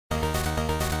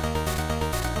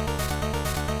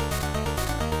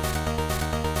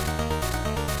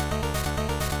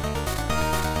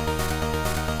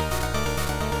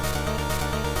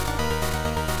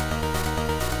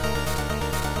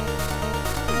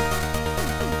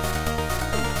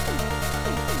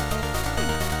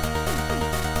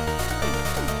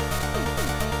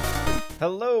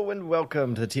Hello and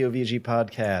welcome to the TOVG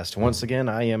podcast. Once again,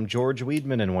 I am George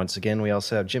Weidman, and once again, we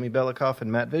also have Jimmy Belikoff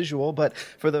and Matt Visual, but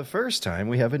for the first time,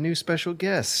 we have a new special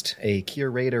guest, a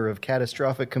curator of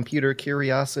catastrophic computer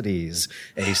curiosities,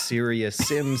 a serious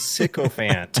sim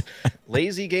sycophant.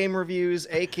 LazyGameReviews,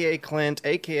 aka Clint,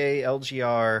 aka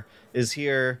LGR, is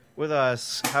here with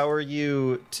us. How are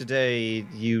you today,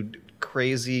 you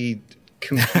crazy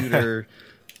computer...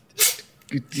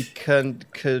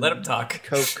 Let him talk.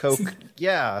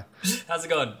 Yeah. How's it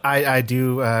going? I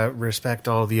do respect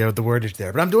all the wordage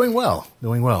there, but I'm doing well.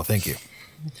 Doing well, thank you.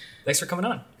 Thanks for coming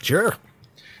on. Sure.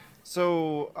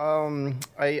 So,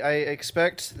 I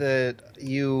expect that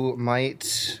you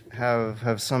might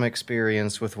have some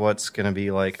experience with what's going to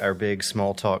be like our big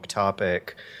small talk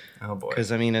topic. Oh boy.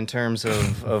 Because, I mean, in terms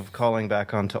of calling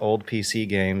back onto old PC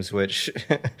games, which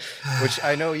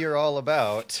I know you're all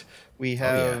about, we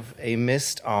have a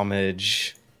missed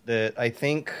homage that I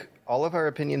think all of our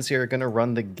opinions here are going to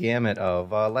run the gamut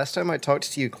of. Last time I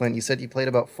talked to you, Clint, you said you played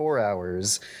about 4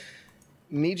 hours.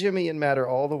 Me, Jimmy, and Matt are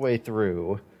all the way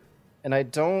through, and I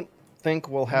don't think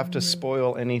we'll have to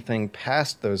spoil anything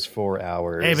past those 4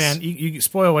 hours. Hey, man, you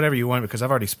spoil whatever you want because I've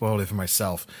already spoiled it for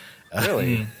myself.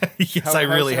 Really? Yes, I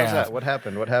really have. That? What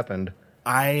happened?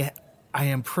 I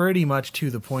am pretty much to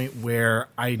the point where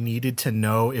I needed to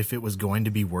know if it was going to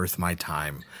be worth my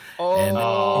time. And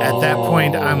at that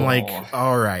point, I'm like,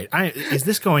 all right, is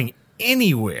this going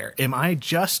anywhere? Am I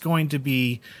just going to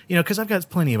be, because I've got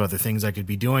plenty of other things I could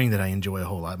be doing that I enjoy a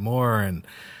whole lot more. And,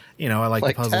 I like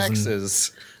the puzzles.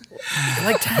 Taxes.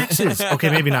 Like taxes. Okay,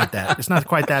 maybe not that. It's not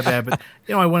quite that bad, but,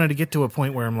 I wanted to get to a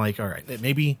point where I'm like, all right,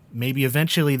 maybe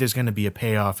eventually there's going to be a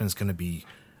payoff and it's going to be,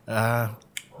 but,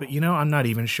 I'm not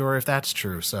even sure if that's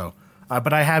true. So,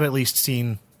 but I have at least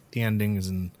seen the endings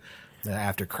and the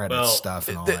after credits stuff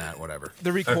and all that, whatever.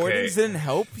 The recordings didn't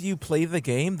help you play the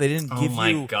game. They didn't give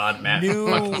you Matt. new,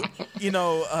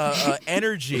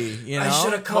 energy. I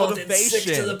should have called in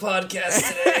sick to the podcast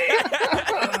today.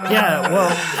 Yeah,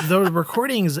 well, the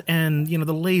recordings and,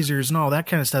 the lasers and all that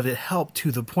kind of stuff, it helped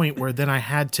to the point where then I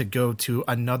had to go to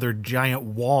another giant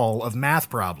wall of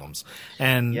math problems.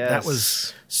 And that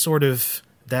was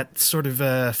that sort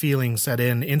of feeling set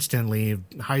in instantly,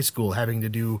 high school, having to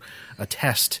do a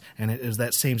test, and it was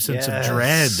that same sense of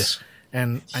dread.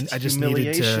 And I just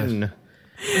needed to...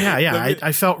 Yeah,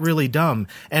 I felt really dumb,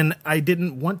 and I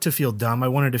didn't want to feel dumb. I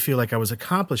wanted to feel like I was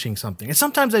accomplishing something, and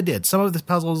sometimes I did. Some of the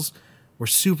puzzles were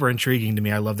super intriguing to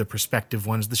me. I love the perspective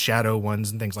ones, the shadow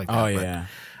ones, and things like that. Oh, yeah.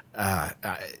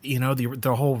 But,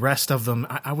 the whole rest of them,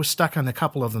 I was stuck on a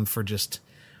couple of them for just,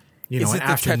 an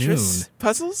afternoon. Tetris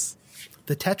puzzles?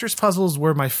 The Tetris puzzles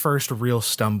were my first real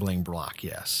stumbling block,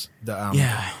 yes. We love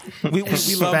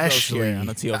those here on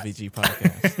the TOVG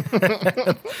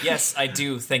podcast. Yes, I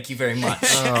do. Thank you very much.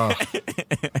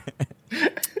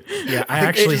 Yeah, I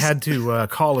actually had to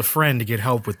call a friend to get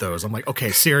help with those. I'm like, okay,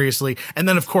 seriously? And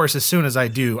then, of course, as soon as I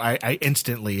do, I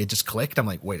instantly, it just clicked. I'm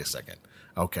like, wait a second.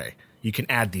 Okay, you can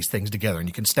add these things together and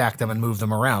you can stack them and move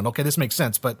them around. Okay, this makes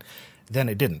sense, but then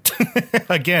it didn't.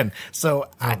 Again, so,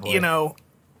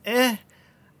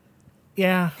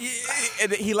 yeah.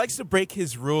 And he likes to break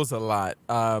his rules a lot.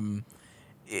 I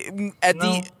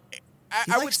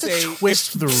would say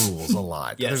twist the rules a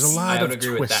lot. Yes, there's a lot of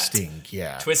agree twisting. With that.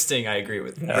 Yeah, twisting. I agree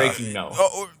with. Breaking, no.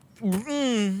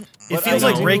 It feels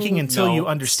like breaking until you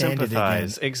understand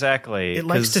sympathize. It again. Exactly. It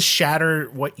likes to shatter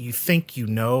what you think you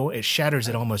know. It shatters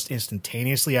it almost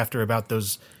instantaneously after about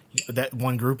that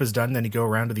one group is done. Then you go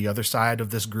around to the other side of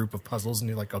this group of puzzles, and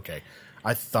you're like, okay,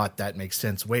 I thought that makes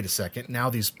sense. Wait a second. Now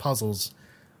these puzzles,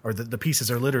 or the pieces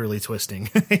are literally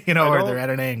twisting, or they're at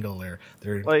an angle, or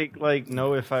they're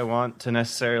know if I want to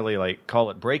necessarily call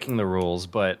it breaking the rules,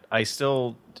 but I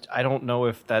don't know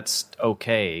if that's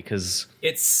okay because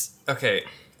it's okay.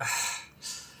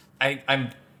 I'm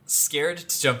scared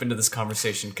to jump into this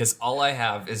conversation because all I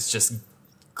have is just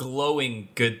glowing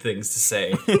good things to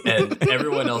say, and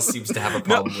everyone else seems to have a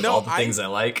problem with all the things I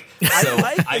like. So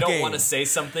I don't want to say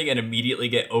something and immediately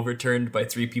get overturned by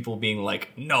 3 people being like,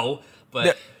 no,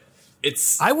 but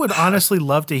I would honestly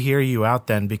love to hear you out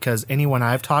then, because anyone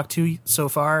I've talked to so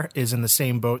far is in the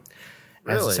same boat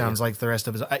as it sounds like the rest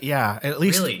of us. At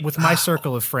least with my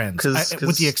circle of friends,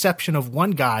 with the exception of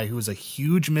one guy who is a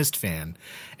huge Myst fan,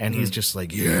 and he's just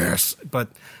like, yes, but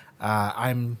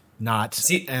I'm not.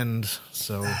 See, and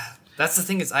so that's the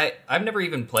thing is I've never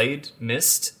even played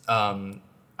Myst. I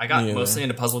got mostly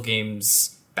into puzzle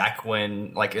games back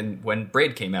when when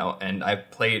Braid came out, and I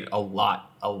played a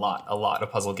lot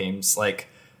of puzzle games. Like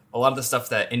a lot of the stuff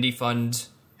that Indie Fund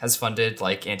has funded,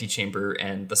 like Antichamber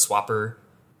and The Swapper,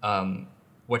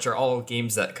 which are all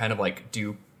games that kind of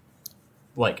do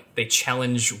like they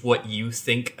challenge what you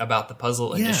think about the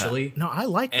puzzle initially. No, I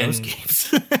like those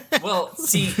games. Well,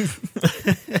 see,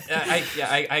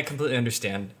 I completely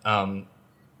understand.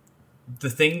 The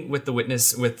thing with the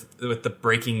witness, with the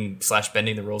breaking /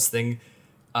 bending the rules thing,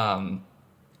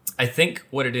 I think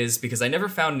what it is, because I never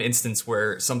found an instance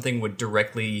where something would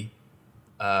directly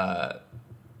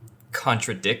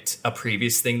contradict a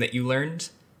previous thing that you learned.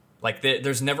 Like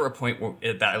there's never a point where,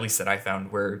 at least that I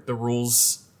found, where the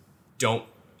rules don't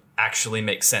actually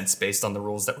make sense based on the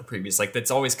rules that were previous. Like that's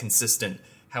always consistent.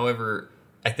 However,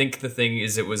 I think the thing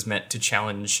is it was meant to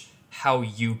challenge how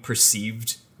you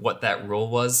perceived what that rule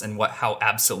was and how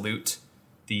absolute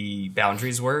the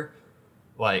boundaries were.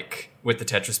 Like with the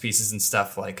Tetris pieces and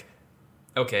stuff, like,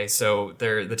 okay, so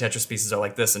the Tetris pieces are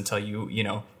like this until you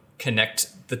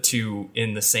connect the two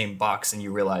in the same box and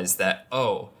you realize that,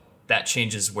 oh, that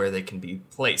changes where they can be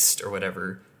placed or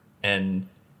whatever. And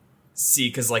see,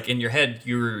 because like in your head,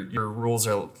 your rules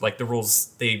are like the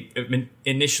rules, they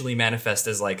initially manifest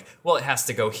as like, well, it has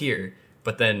to go here.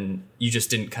 But then you just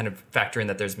didn't kind of factor in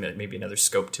that there's maybe another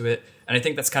scope to it. And I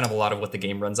think that's kind of a lot of what the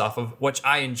game runs off of, which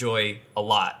I enjoy a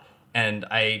lot. And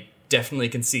I definitely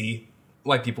can see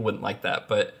why people wouldn't like that.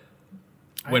 But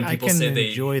when people say they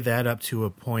enjoy that up to a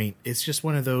point, it's just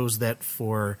one of those that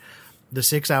for the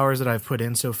 6 hours that I've put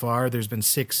in so far, there's been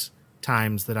 6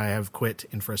 times that I have quit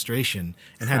in frustration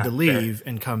and had to leave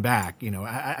and come back.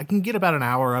 I can get about an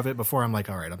hour of it before I'm like,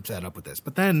 all right, I'm fed up with this.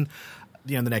 But then,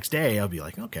 the next day I'll be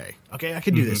like, okay, I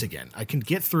can do this again. I can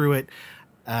get through it.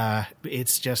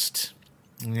 It's just,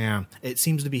 it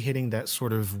seems to be hitting that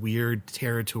sort of weird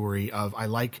territory of, I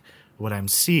like what I'm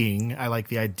seeing. I like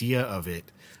the idea of it.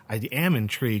 I am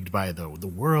intrigued by the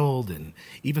world and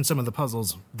even some of the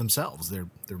puzzles themselves. They're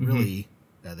really,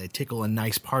 they tickle a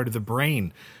nice part of the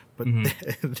brain. But then,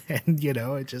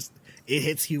 it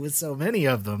hits you with so many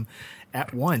of them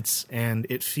at once. And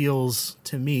it feels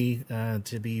to me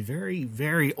to be very,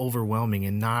 very overwhelming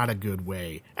in not a good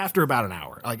way after about an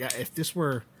hour. Like if this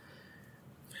were,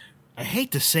 I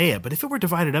hate to say it, but if it were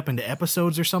divided up into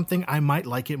episodes or something, I might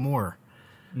like it more.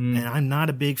 And I'm not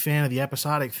a big fan of the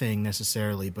episodic thing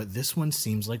necessarily, but this one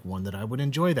seems like one that I would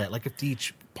enjoy that. Like if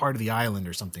each part of the island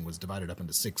or something was divided up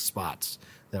into 6 spots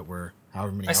that were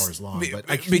however many hours long. But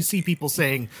I can see people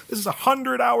saying, this is a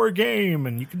 100-hour game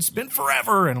and you can spend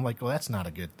forever. And I'm like, well, that's not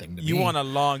a good thing to me. You want a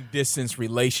long-distance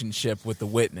relationship with the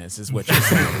witness is what you're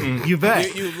saying. You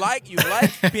bet. You like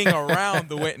being around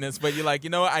the witness, but you're like,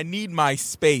 I need my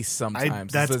space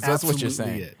sometimes. That's what you're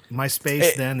saying. It. My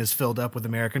space then is filled up with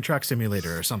American Truck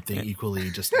Simulator or something equally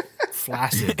just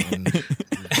flaccid and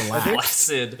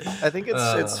flaccid. I think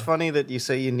it's funny that you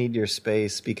say you need your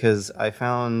space, because I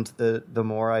found that the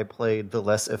more I played, the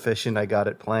less efficient I got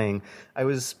at playing. I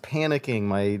was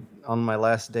panicking on my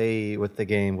last day with the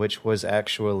game, which was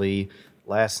actually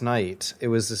last night. It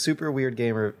was a super weird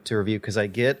game to review because I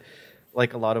get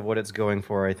like a lot of what it's going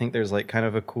for. I think there's like kind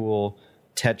of a cool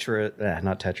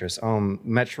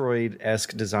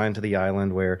Metroid-esque design to the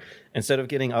island where instead of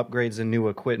getting upgrades and new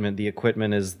equipment, the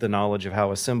equipment is the knowledge of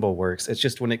how a symbol works. It's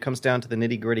just when it comes down to the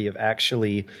nitty-gritty of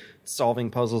actually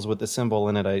solving puzzles with the symbol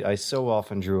in it, I so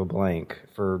often drew a blank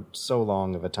for so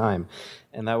long of a time.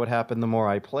 And that would happen the more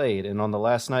I played. And on the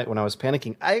last night when I was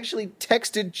panicking, I actually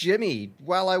texted Jimmy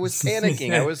while I was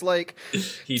panicking. I was like,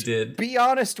 he did. Be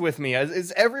honest with me.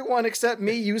 Is everyone except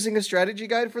me using a strategy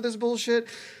guide for this bullshit?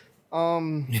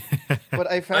 But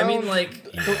I found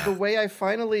the way I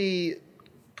finally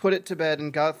put it to bed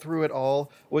and got through it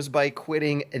all was by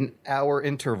quitting in hour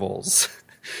intervals.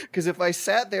 Because if I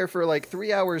sat there for like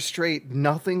 3 hours straight,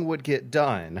 nothing would get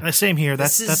done. Same here.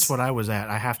 That's what I was at.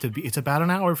 I have to be. It's about an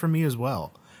hour for me as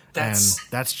well.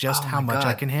 That's just how much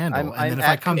I can handle. I'm then if at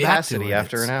I come back to it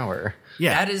after an hour.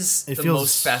 Yeah, that is the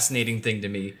most fascinating thing to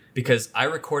me, because I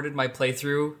recorded my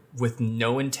playthrough with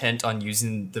no intent on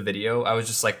using the video. I was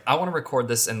just like, I want to record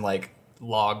this and like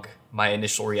log my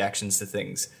initial reactions to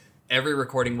things. Every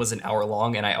recording was an hour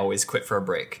long, and I always quit for a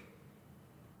break.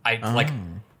 I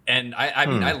mean,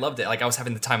 I loved it. Like I was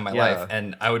having the time of my life,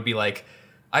 and I would be like,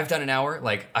 I've done an hour.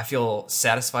 Like I feel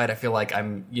satisfied. I feel like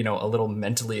I'm, a little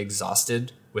mentally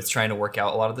exhausted with trying to work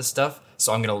out a lot of this stuff.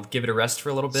 So I'm going to give it a rest for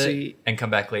a little bit and come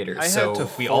back later.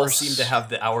 We all seem to have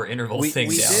the hour interval thing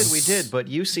down. We did, but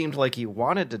you seemed like you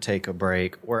wanted to take a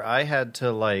break, where I had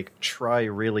to like try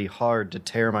really hard to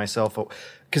tear myself up,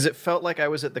 because it felt like I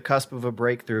was at the cusp of a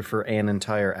breakthrough for an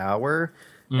entire hour.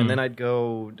 And then I'd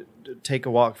go take a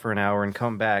walk for an hour and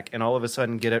come back, and all of a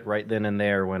sudden get it right then and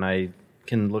there when I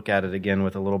can look at it again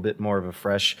with a little bit more of a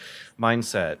fresh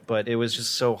mindset. But it was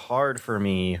just so hard for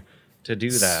me to do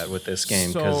that with this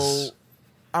game.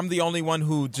 I'm the only one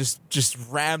who just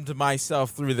rammed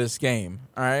myself through this game.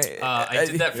 All right, I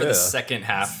did that for the second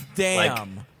half.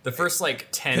 Damn, like, the first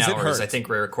 10 hours I think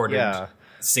were recorded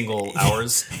single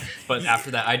hours, but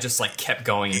after that I just kept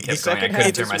going and kept going. I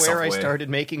couldn't tear myself away. Where I started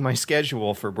making my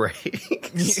schedule for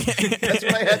breaks. That's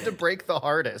when I had to break the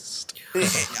hardest.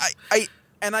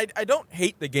 I don't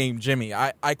hate the game, Jimmy.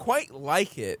 I quite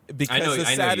like it because the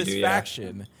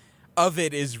satisfaction of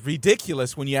it is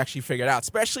ridiculous when you actually figure it out,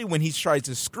 especially when he tries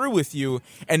to screw with you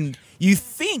and you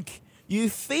think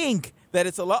that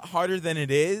it's a lot harder than it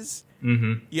is.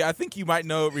 Mm-hmm. Yeah, I think you might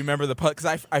remember the puzzle,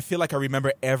 because I feel like I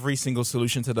remember every single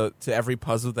solution to every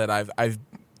puzzle that I've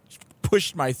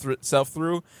pushed myself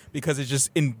through, because it's just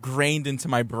ingrained into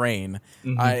my brain.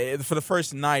 Mm-hmm. For the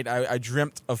first night, I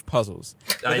dreamt of puzzles.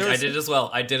 I did as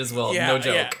well. Yeah, no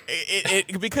joke. Yeah.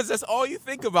 Because that's all you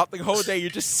think about the whole day. You're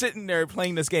just sitting there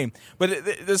playing this game.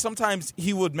 But there's sometimes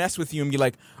he would mess with you and be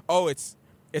like, oh, it's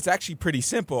actually pretty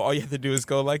simple. All you have to do is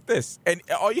go like this. And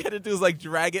all you had to do is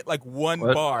drag it one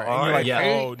bar. And you're like,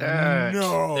 oh,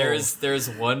 no. There's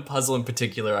one puzzle in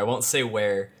particular. I won't say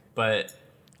where, but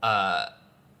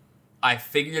I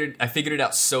figured it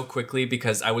out so quickly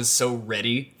because I was so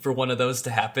ready for one of those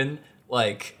to happen.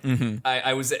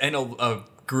 I was in a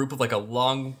group of a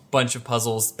long bunch of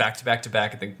puzzles back to back to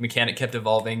back, and the mechanic kept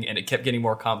evolving and it kept getting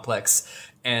more complex.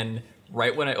 And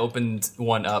right when I opened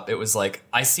one up, it was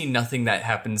I see nothing that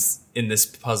happens in this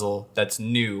puzzle that's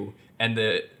new, and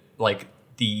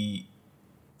the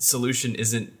solution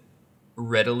isn't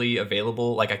readily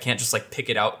available. I can't just pick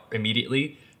it out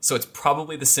immediately. So it's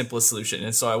probably the simplest solution.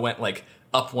 And so I went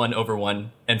up one over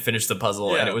one and finished the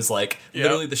puzzle. And it was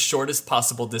literally the shortest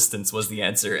possible distance was the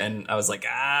answer. And I was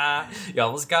you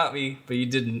almost got me, but you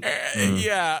didn't.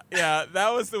 Yeah, that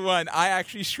was the one. I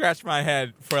actually scratched my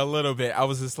head for a little bit. I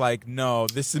was just no,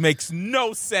 this makes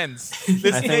no sense.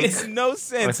 This makes no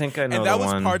sense. I think I know. And that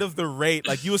was part of the rage.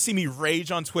 You will see me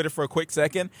rage on Twitter for a quick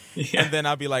second, and then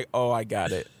I'll be like, oh, I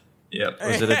got it. Yep.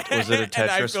 Was it a Tetris and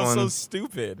I feel one? So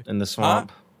stupid. In the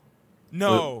swamp?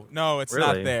 No, it's really?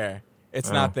 not there. It's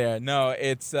not there. No,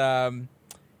 it's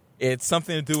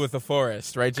something to do with the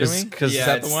forest, right, Jimmy? Is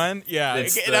that the one? Yeah,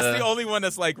 that's the only one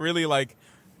that's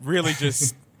really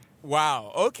just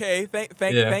wow. Okay,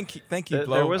 thank you,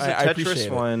 Blow. There was a I Tetris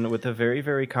one with a very,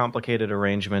 very complicated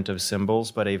arrangement of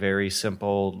symbols, but a very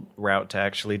simple route to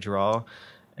actually draw.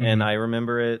 Mm-hmm. And I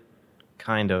remember it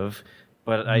kind of,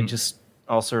 but I just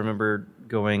also remember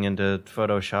going into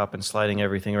Photoshop and sliding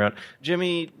everything around.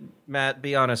 Jimmy, Matt,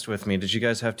 be honest with me. Did you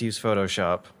guys have to use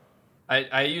Photoshop?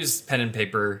 I used pen and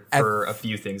paper for a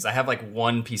few things. I have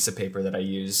one piece of paper that I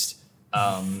used.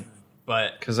 But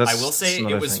I will say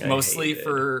it was mostly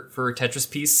for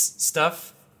Tetris piece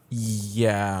stuff.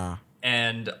 Yeah.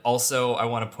 And also I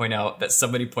want to point out that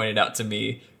somebody pointed out to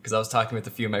me, because I was talking with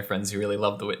a few of my friends who really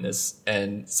love The Witness,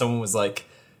 and someone was like,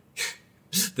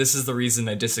 this is the reason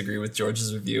I disagree with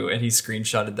George's review, and he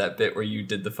screenshotted that bit where you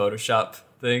did the Photoshop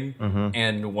thing,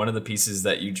 and one of the pieces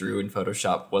that you drew in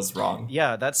Photoshop was wrong.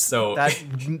 Yeah,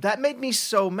 that made me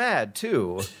so mad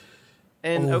too.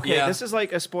 And this is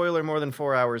a spoiler more than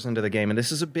 4 hours into the game, and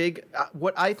this is a big,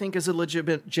 what I think is a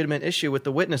legitimate issue with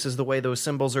The Witness is the way those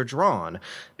symbols are drawn,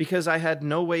 because I had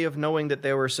no way of knowing that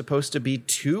there were supposed to be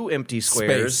two empty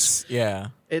squares. Space. Yeah.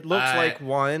 It looks like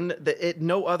one. At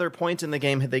no other point in the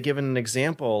game had they given an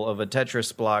example of a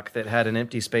Tetris block that had an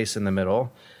empty space in the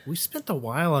middle. We spent a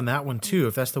while on that one too,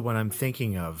 if that's the one I'm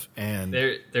thinking of. And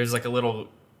there's a little,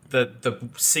 the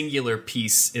singular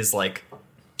piece is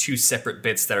two separate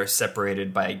bits that are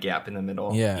separated by a gap in the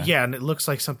middle. Yeah, and it looks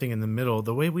like something in the middle.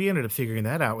 The way we ended up figuring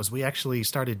that out was we actually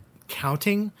started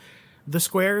counting the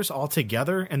squares all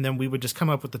together, and then we would just come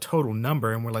up with the total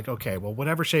number, and we're like, okay, well,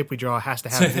 whatever shape we draw has to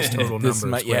have this total number of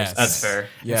squares. Yes, that's fair.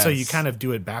 Yes. So you kind of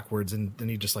do it backwards, and then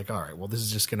you're just like, all right, well, this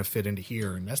is just going to fit into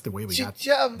here, and that's the way we got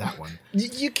that one.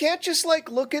 You can't just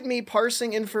look at me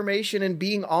parsing information and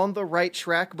being on the right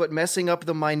track, but messing up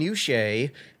the minutiae,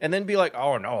 and then be like,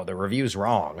 oh no, the review's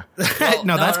wrong. Well,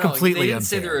 no, that's completely They didn't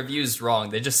unfair. say the review's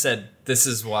wrong. They just said, this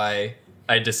is why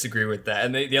I disagree with that.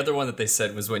 And the other one that they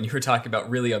said was when you were talking about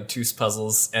really obtuse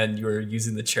puzzles and you were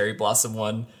using the cherry blossom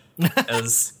one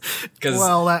as...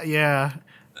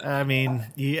 I mean,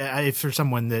 for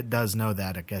someone that does know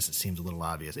that, I guess it seems a little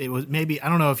obvious. It was maybe, I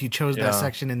don't know if you chose that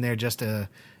section in there just at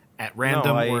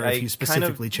random, or if you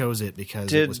specifically chose it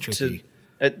because it was tricky.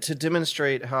 To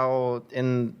demonstrate how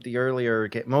in the earlier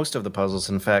most of the puzzles,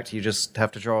 in fact, you just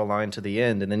have to draw a line to the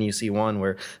end, and then you see one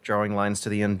where drawing lines to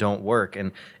the end don't work,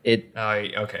 and it.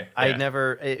 Okay. I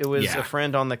never. It was a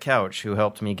friend on the couch who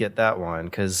helped me get that one,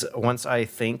 because once I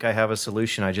think I have a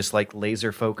solution, I just like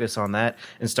laser focus on that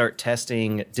and start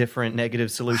testing different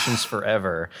negative solutions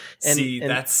forever.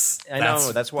 That's why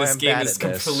this I'm game bad is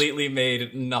at this. completely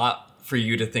made not for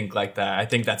you to think like that. I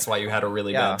think that's why you had a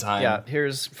really bad time. Yeah,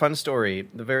 here's a fun story.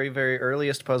 The very, very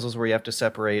earliest puzzles where you have to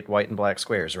separate white and black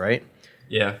squares, right?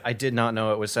 Yeah. I did not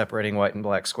know it was separating white and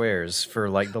black squares for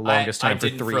like the longest time for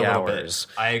 3 hours.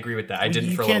 I agree with that. I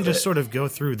didn't for a little bit. You can't just sort of go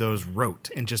through those rote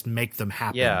and just make them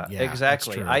happen. Yeah,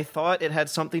 exactly. I thought it had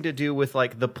something to do with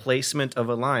like the placement of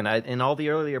a line. In all the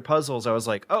earlier puzzles, I was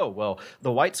like, oh, well,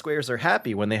 the white squares are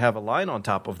happy when they have a line on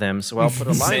top of them, so I'll put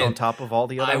a line on top of all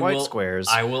the other white squares.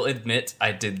 I will admit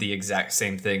I did the exact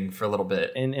same thing for a little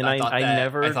bit. And I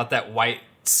thought that white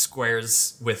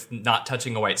squares with not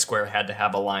touching a white square had to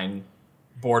have a line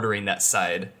bordering that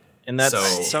side. And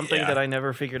that's something that I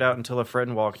never figured out until a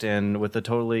friend walked in with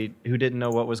who didn't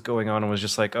know what was going on and was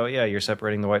just like, oh yeah, you're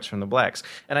separating the whites from the blacks.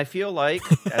 And I feel like,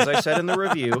 as I said in the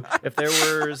review, if there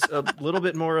was a little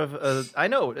bit more of I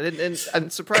know, and I'm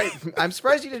surprised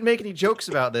you didn't make any jokes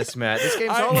about this, Matt. This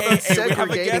game's all about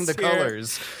segregating the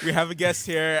colors. We have a guest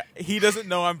here. He doesn't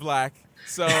know I'm black.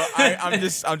 So I'm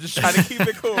just trying to keep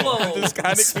it cool. Whoa, I'm just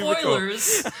kind of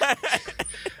spoilers.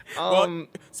 Well,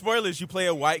 spoilers, you play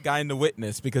a white guy in The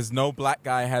Witness because no black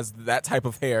guy has that type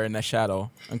of hair in that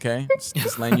shadow. Okay?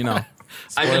 Just letting you know.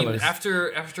 Spoilers. I mean,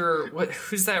 after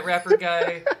who's that rapper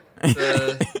guy?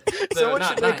 Someone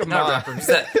should make a not rapper. Who's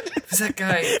that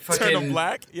guy? Turn him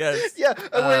black? Yes. Yeah,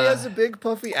 where he has a big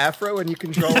puffy afro and you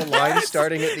can draw a line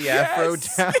starting at the afro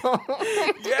down.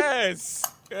 Yes.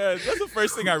 That's the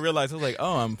first thing I realized. I was like,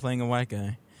 oh, I'm playing a white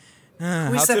guy.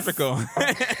 How typical.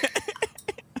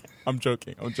 I'm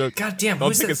joking. God damn,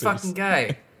 who's that fucking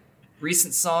guy?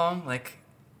 Recent song, like,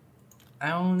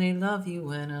 I only love you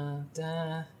when I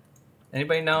die.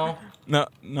 Anybody know? No,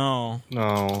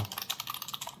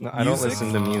 I don't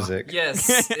listen to music.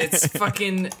 Yes, it's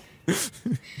fucking...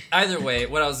 Either way,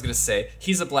 what I was going to say,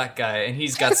 he's a black guy, and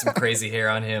he's got some crazy hair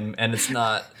on him, and it's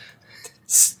not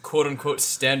quote-unquote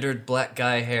standard black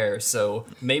guy hair, so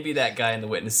maybe that guy in The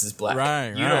Witness is black.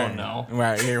 Right, you don't know.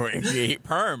 Right,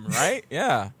 perm, right?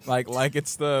 Yeah, like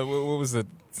it's the, what was it,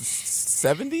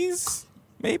 70s?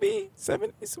 Maybe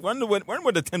 70s. When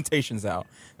were the Temptations out?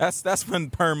 That's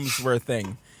when perms were a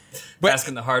thing. But,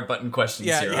 asking the hard button questions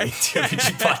here on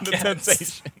TOVG Podcast. The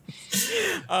Temptation.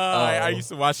 I used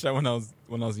to watch that when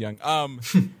I was young.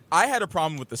 I had a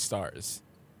problem with the stars.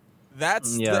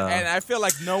 And I feel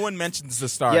like no one mentions the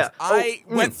stars. Yeah. I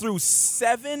went through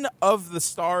 7 of the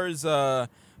stars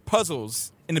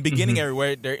puzzles in the beginning area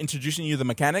where they're introducing you to the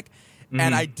mechanic.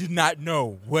 And I did not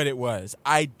know what it was.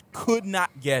 I could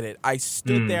not get it. I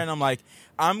stood there and I'm like,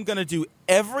 I'm going to do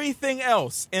everything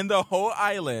else in the whole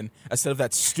island instead of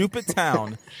that stupid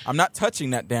town. I'm not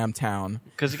touching that damn town.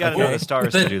 Because you got to know the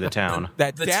stars to do the town.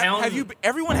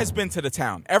 Everyone has been to the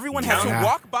town. Everyone has to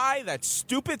walk by that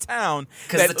stupid town.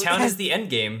 Because the town is the end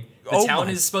game. The town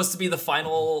is supposed to be the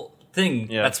final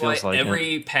thing. Yeah, that's why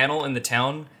every panel in the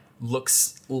town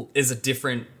is a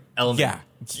different element. Yeah.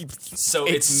 So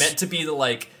it's meant to be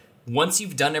once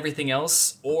you've done everything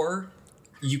else, or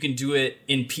you can do it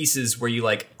in pieces where you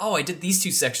I did these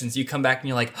 2 sections. You come back and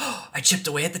you're like, oh, I chipped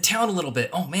away at the town a little bit.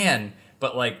 Oh man.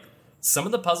 But some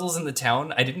of the puzzles in the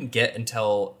town I didn't get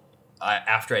until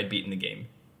after I'd beaten the game.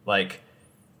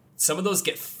 Some of those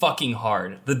get fucking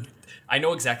hard. I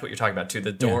know exactly what you're talking about too.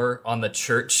 The door on the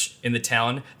church in the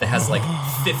town that has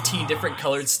 15 different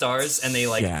colored stars and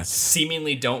they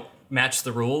seemingly don't match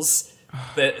the rules.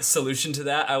 The solution to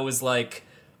that, I was like,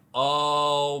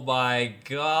 oh my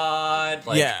god.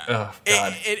 Oh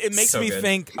god. It makes me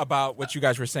think about what you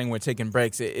guys were saying when we're taking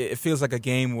breaks. It feels like a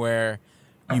game where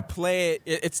you play it.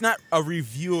 It's not a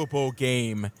reviewable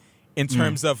game in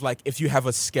terms of if you have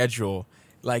a schedule.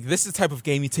 This is the type of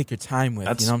game you take your time with.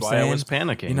 That's you know what I'm why saying? I was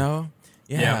panicking. You know?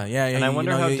 Yeah. And I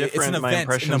wonder how different my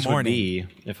impressions would be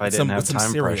if I didn't have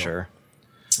time pressure.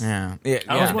 Yeah.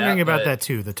 I was wondering about that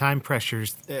too. The time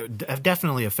pressures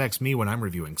definitely affects me when I'm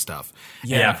reviewing stuff.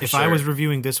 Yeah, if I was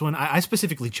reviewing this one, I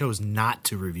specifically chose not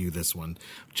to review this one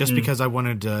just because I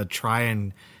wanted to try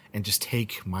and just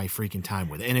take my freaking time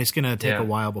with it. And it's going to take a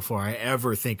while before I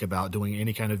ever think about doing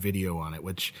any kind of video on it,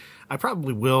 which I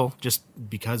probably will just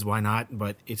because why not?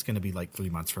 But it's going to be 3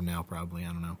 months from now probably. I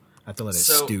don't know. I have to let it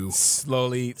stew.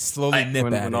 Slowly nip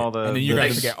at it. And then you're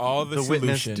going to get all the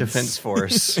Witness solutions. Defense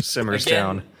Force simmers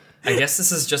down. I guess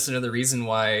this is just another reason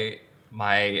why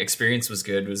my experience was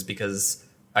good, was because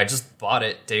I just bought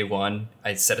it day one.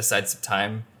 I set aside some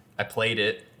time. I played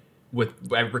it.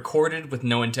 I recorded with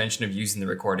no intention of using the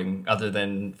recording other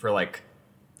than for like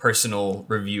personal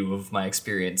review of my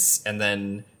experience. And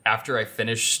then after I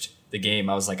finished the game,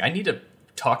 I was like, I need to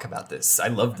talk about this. I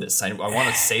love this. I want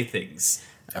to say things.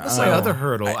 That was my other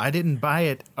hurdle. I didn't buy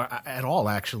it at all,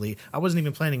 actually. I wasn't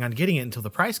even planning on getting it until the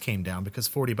price came down because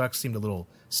 $40 seemed a little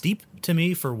steep to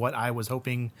me for what I was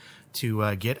hoping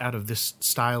to get out of this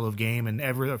style of game. And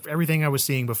everything I was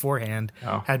seeing beforehand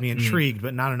had me intrigued,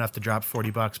 but not enough to drop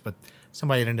 $40. But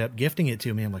somebody ended up gifting it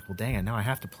to me. I'm like, well, dang it, now I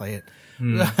have to play it.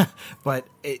 But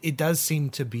it does seem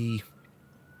to be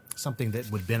something that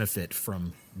would benefit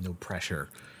from no pressure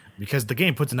because the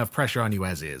game puts enough pressure on you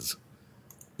as is.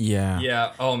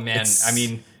 Yeah. Oh man. I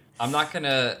mean, I'm not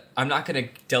gonna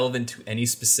delve into any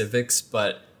specifics,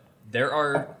 but there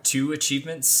are 2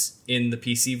 achievements in the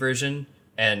PC version,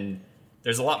 and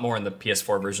there's a lot more in the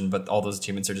PS4 version. But all those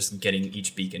achievements are just getting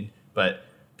each beacon. But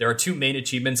there are 2 main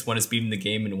achievements. One is beating the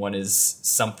game, and one is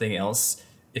something else.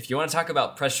 If you want to talk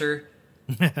about pressure,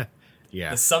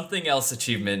 the something else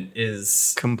achievement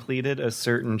is completed a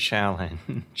certain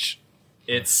challenge.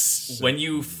 It's when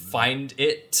you find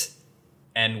it.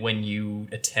 And when you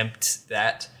attempt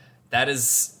that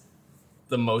is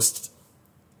the most,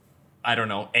 I don't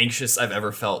know, anxious I've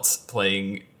ever felt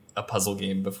playing a puzzle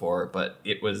game before. But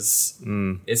it was,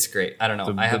 it's great. I don't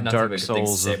know. I have nothing but good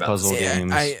things to say about puzzle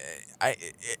games.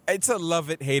 It's a love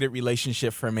it, hate it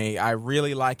relationship for me. I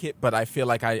really like it, but I feel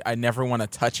like I never want to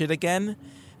touch it again.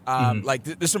 Like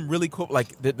there's some really cool,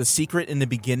 like the secret in the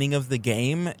beginning of the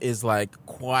game is like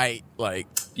quite like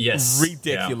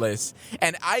ridiculous,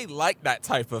 and I like that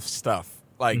type of stuff.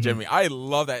 Like Jimmy, I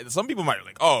love that. Some people might be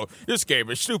like, "Oh, this game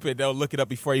is stupid." They'll look it up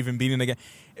before even beating it again.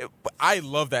 But I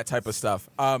love that type of stuff.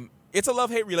 It's a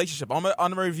love-hate relationship. On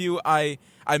my review, I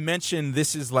mentioned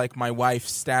this is like my wife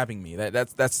stabbing me.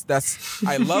 That's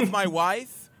I love my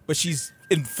wife, but she's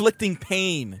inflicting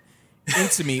pain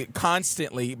into me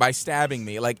constantly by stabbing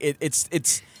me. Like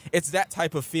it's that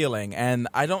type of feeling, and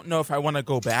I don't know if I want to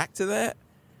go back to that.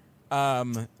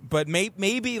 But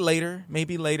maybe later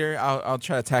I'll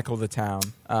try to tackle the town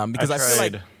because I feel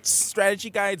like strategy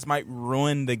guides might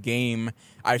ruin the game.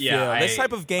 I feel this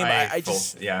type of game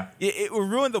it will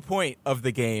ruin the point of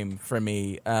the game for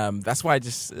me. That's why I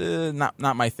just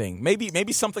not my thing.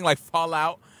 Maybe something like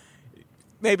Fallout.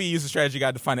 Maybe use a strategy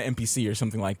guide to find an NPC or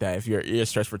something like that if you're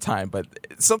stressed for time. But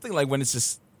something like when it's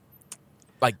just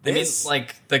like this. I mean,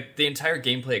 like the entire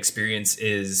gameplay experience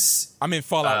is. I'm in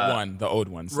Fallout 1, the old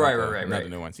ones. Right. Not the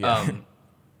new ones. Yeah.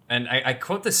 And I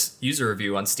quote this user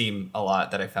review on Steam a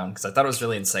lot that I found because I thought it was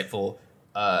really insightful.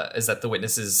 Is that the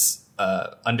witnesses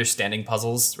understanding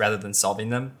puzzles rather than solving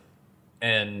them,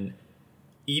 and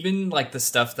even like the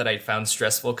stuff that I found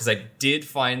stressful because I did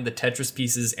find the Tetris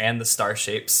pieces and the star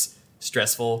shapes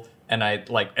stressful, and I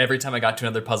like every time I got to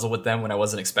another puzzle with them when I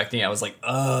wasn't expecting it, I was like,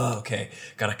 oh, okay,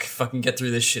 gotta fucking get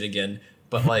through this shit again.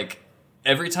 But like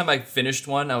every time I finished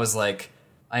one, I was like,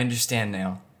 I understand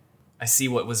now. I see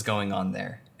what was going on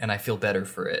there, and I feel better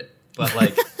for it. But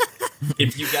like,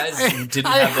 if you guys didn't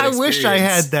have that I wish I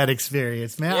had that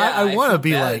experience, man. Yeah, I want to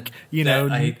be like,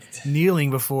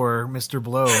 kneeling before Mr.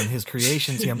 Blow and his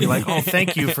creations and be like, oh,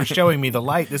 thank you for showing me the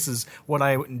light. This is what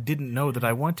I didn't know that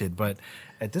I wanted. But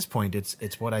at this point,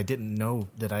 it's what I didn't know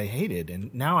that I hated.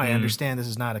 And now I understand this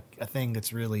is not a thing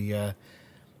that's really,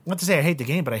 not to say I hate the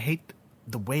game, but I hate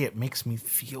the way it makes me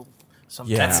feel.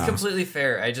 Sometimes. That's completely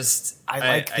fair. I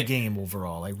like the game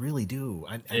overall. I really do.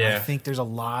 I think there's a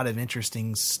lot of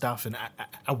interesting stuff. And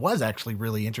I was actually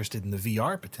really interested in the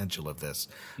VR potential of this.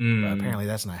 But apparently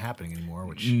that's not happening anymore,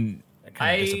 which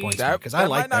kind of disappoints me because I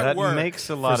like that. That makes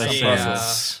a lot of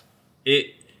sense.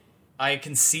 I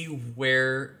can see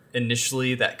where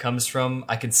initially that comes from.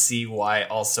 I can see why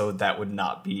also that would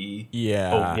not be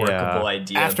a workable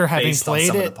idea after having based played on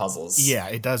some it. Of the puzzles. Yeah,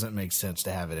 it doesn't make sense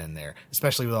to have it in there,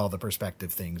 especially with all the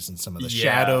perspective things and some of the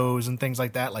shadows and things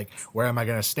like that. Like, where am I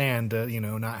going to stand to,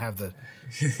 not have the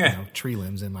tree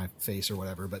limbs in my face or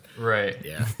whatever? But right,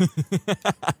 yeah,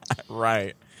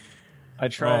 right. I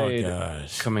tried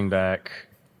coming back.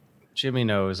 Jimmy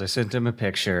knows. I sent him a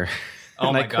picture.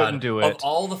 Oh my God. Couldn't do it. Of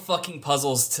all the fucking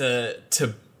puzzles to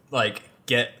like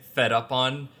get fed up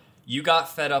on, you got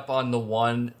fed up on the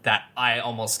one that I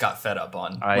almost got fed up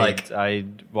on. I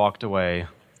walked away.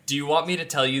 Do you want me to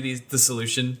tell you the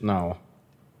solution? No.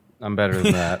 I'm better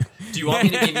than that. Do you want me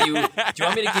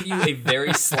to give you a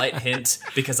very slight hint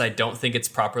because I don't think it's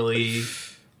properly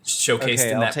showcased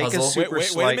in that puzzle?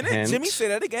 Wait a minute. Hint. Jimmy, say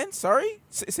that again. Sorry?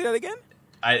 Say that again?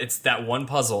 It's that one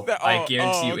puzzle. I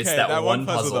guarantee you, it's that one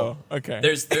puzzle. Okay.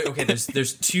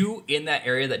 There's two in that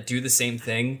area that do the same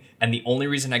thing, and the only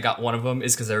reason I got one of them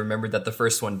is because I remembered that the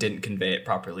first one didn't convey it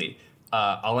properly.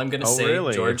 All I'm gonna say,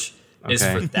 really? George, is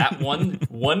for that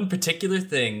one particular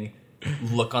thing,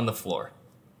 look on the floor.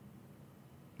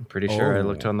 I'm pretty sure I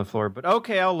looked on the floor, but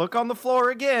okay, I'll look on the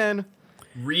floor again.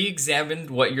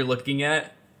 Re-examine what you're looking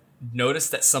at. Notice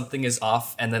that something is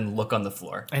off, and then look on the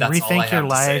floor. And that's rethink your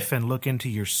life, and look into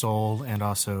your soul, and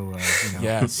also,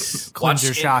 cleanse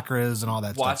your chakras and all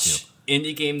that stuff too. Watch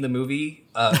Indie Game the movie.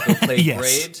 Go play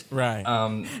Braid. Right.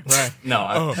 Right.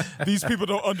 No. These people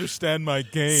don't understand my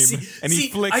game. He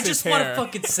flicks his hair. I just want to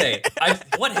fucking say.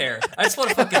 What hair? I just want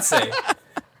to fucking say.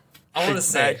 I want to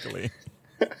say.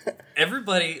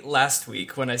 Everybody last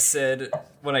week, when I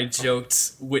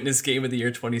joked Witness Game of the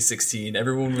Year 2016,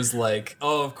 everyone was like,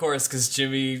 oh, of course, because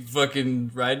Jimmy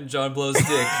fucking riding John Blow's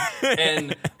dick.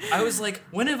 And I was like,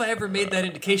 when have I ever made that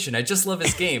indication? I just love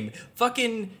his game.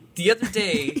 Fucking the other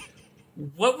day,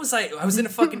 what was I was in a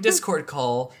fucking Discord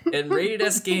call, and Rated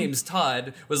S Games,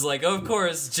 Todd, was like, oh, of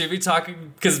course, Jimmy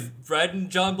talking, because riding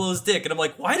John Blow's dick. And I'm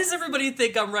like, why does everybody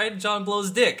think I'm riding John Blow's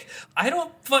dick?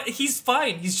 He's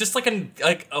fine. He's just like an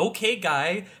okay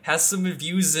guy, has some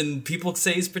reviews, and people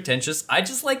say he's pretentious. I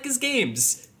just like his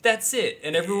games. That's it.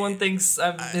 And everyone thinks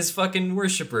I'm his fucking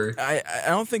worshiper. I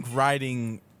don't think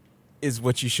riding is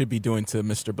what you should be doing to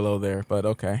Mr. Blow there, but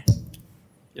okay.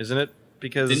 Isn't it?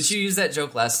 Because didn't you use that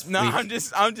joke last week? No,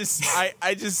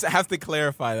 I just have to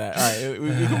clarify that. All right, we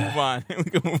can move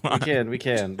on. We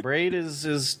can. Braid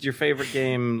is your favorite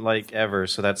game ever,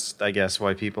 so that's, I guess,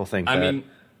 why people think that. I mean,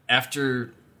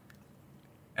 after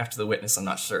The Witness, I'm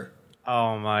not sure.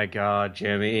 Oh my god,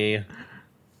 Jimmy.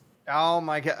 Oh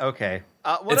my god. Okay.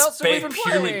 What else have we been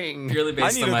playing? Purely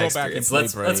based on my experience.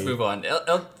 Let's move on.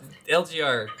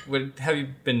 LGR, what have you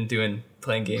been doing?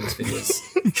 Playing games videos.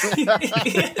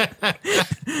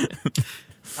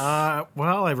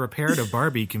 Well, I repaired a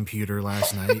Barbie computer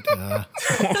last night.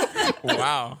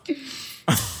 Wow.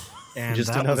 And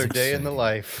just another day in the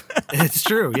life. It's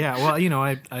true, yeah. Well,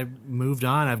 I moved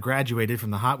on. I've graduated from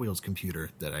the Hot Wheels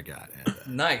computer that I got. And,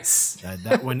 nice.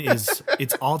 That one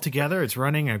it's all together. It's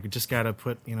running. I've just got to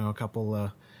put a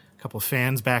couple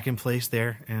fans back in place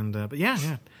there. And but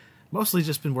yeah. Mostly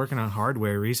just been working on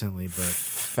hardware recently, but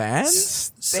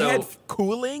fans? They had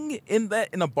cooling in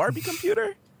a Barbie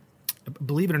computer?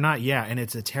 Believe it or not, yeah, and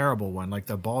it's a terrible one. Like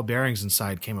the ball bearings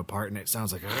inside came apart, and it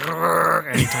sounds like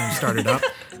anytime you start it up.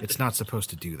 It's not supposed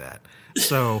to do that.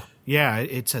 So yeah,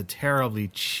 it's a terribly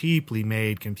cheaply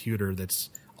made computer that's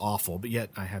awful, but yet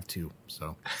I have two.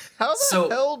 So how the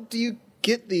hell do you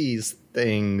get these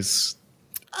things?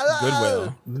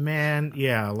 Goodwill, man.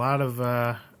 Yeah, a lot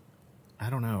of. I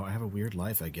don't know. I have a weird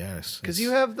life, I guess. Because you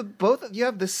have you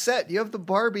have the set, you have the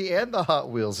Barbie and the Hot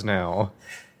Wheels now.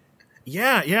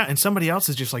 Yeah, and somebody else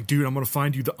is just like, dude, I'm going to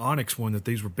find you the Onyx one that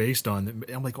these were based on.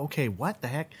 I'm like, okay, what the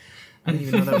heck? I didn't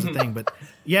even know that was a thing. But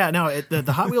yeah, no,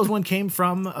 the Hot Wheels one came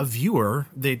from a viewer.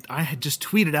 I had just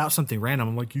tweeted out something random.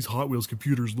 I'm like, these Hot Wheels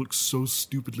computers look so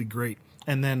stupidly great.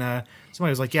 And then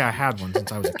somebody was like, yeah, I had one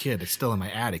since I was a kid. It's still in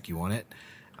my attic. You want it?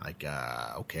 I'm like,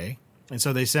 okay. And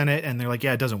so they sent it, and they're like,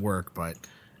 yeah, it doesn't work, but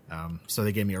so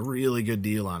they gave me a really good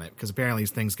deal on it, because apparently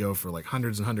these things go for like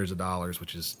hundreds and hundreds of dollars,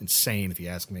 which is insane if you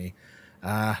ask me.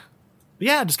 Yeah,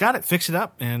 I just got it, fixed it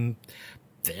up, and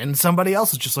then somebody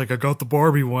else is just like, I got the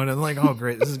Barbie one, and I'm like, oh,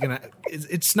 great, this is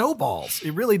it snowballs.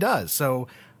 It really does. So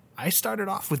I started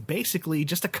off with basically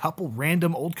just a couple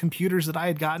random old computers that I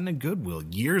had gotten at Goodwill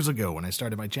years ago when I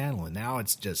started my channel, and now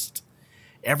it's just...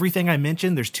 everything I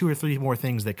mentioned, there's 2 or 3 more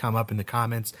things that come up in the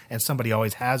comments, and somebody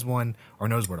always has one or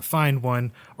knows where to find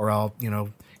one, or I'll,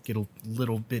 get a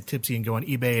little bit tipsy and go on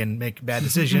eBay and make bad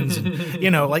decisions, and,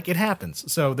 it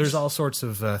happens. So there's all sorts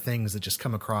of things that just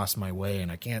come across my way,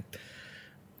 and I can't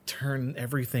turn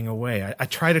everything away. I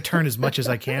try to turn as much as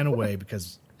I can away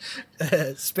because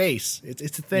space,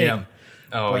 it's a thing. Yeah.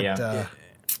 Oh, but,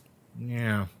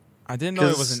 yeah. I didn't know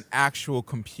it was an actual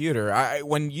computer.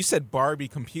 When you said Barbie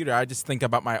computer, I just think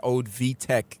about my old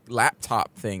VTech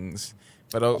laptop things.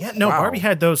 But wow. Barbie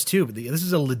had those too. But this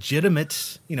is a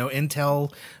legitimate,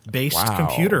 Intel-based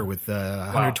computer with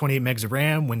 128 megs of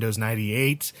RAM, Windows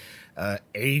 98,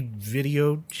 a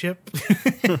video chip.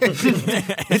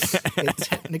 It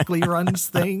technically runs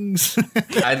things.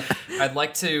 I'd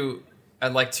like to.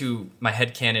 My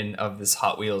headcanon of this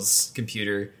Hot Wheels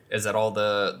computer is that all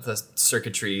the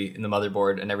circuitry in the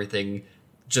motherboard and everything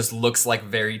just looks like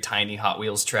very tiny Hot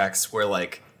Wheels tracks, where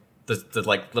like the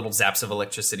like little zaps of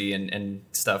electricity and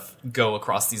stuff go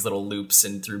across these little loops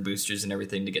and through boosters and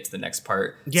everything to get to the next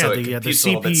part. Yeah, so the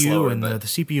CPU slower, and the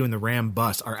CPU and the RAM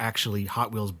bus are actually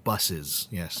Hot Wheels buses.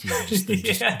 Yes, they're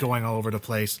just going all over the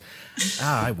place.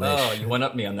 I wish. Oh, you one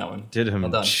up me on that one. Did him.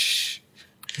 Well done.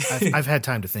 I've had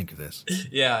time to think of this.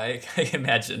 Yeah, I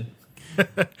imagine.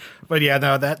 But yeah,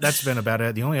 no, that's been about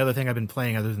it. The only other thing I've been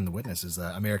playing other than The Witness is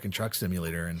American Truck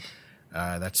Simulator, and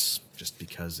that's just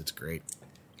because it's great.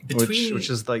 Which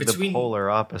is like the polar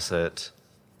opposite.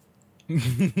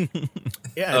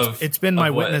 Yeah, it's been my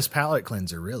Witness palate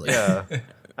cleanser, really. Yeah.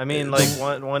 I mean, like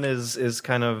one is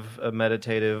kind of a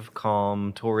meditative,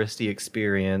 calm, touristy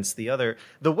experience. The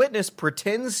Witness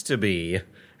pretends to be.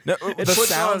 No, the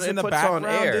sounds in the background,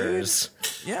 airs.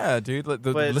 Dude. Yeah, dude. But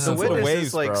listen the to the Witness waves,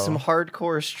 is like bro. some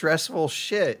hardcore, stressful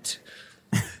shit.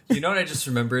 You know what I just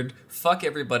remembered? Fuck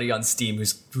everybody on Steam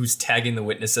who's tagging The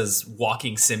Witness as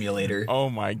walking simulator. Oh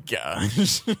my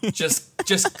gosh.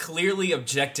 just clearly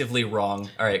objectively wrong.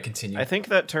 All right, continue. I think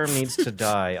that term needs to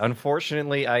die.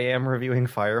 Unfortunately, I am reviewing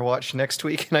Firewatch next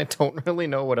week, and I don't really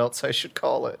know what else I should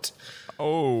call it.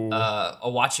 Oh. A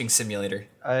watching simulator.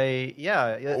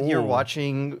 You're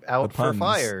watching out for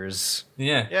fires.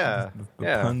 Yeah. The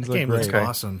puns The game are looks great.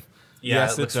 awesome.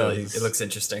 Yeah, Yes, it looks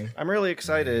interesting. I'm really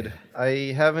excited.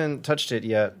 I haven't touched it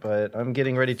yet, but I'm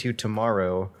getting ready to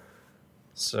tomorrow.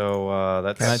 So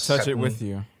that's. Can I touch it with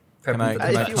you? Can I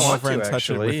if you come want over and to, touch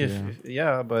it with actually. you?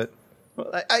 Yeah, but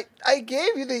I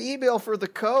gave you the email for the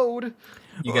code.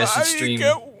 You guys should stream.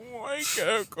 I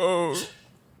can't go.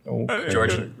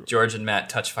 George and Matt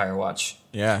touch Firewatch.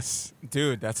 Yes,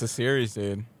 dude, that's a series,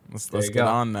 dude. Let's you get go.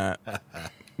 on that.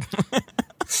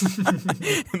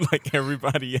 Like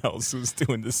everybody else who's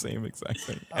doing the same exact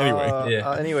thing. Anyway,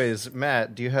 Anyways,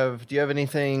 Matt, do you have any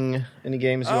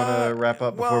games you want to wrap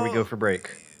up before we go for break?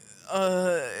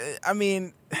 I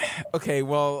mean, okay,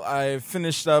 well, I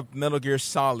finished up Metal Gear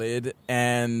Solid,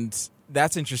 and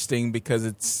that's interesting because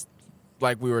it's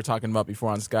like we were talking about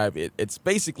before on Skype. It's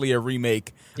basically a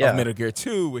remake of Metal Gear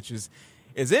 2, which is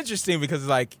interesting because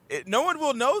no one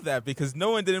will know that because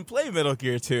no one didn't play Metal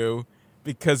Gear 2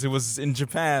 because it was in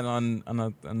Japan on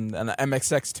an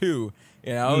MXX2, you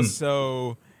know.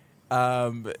 So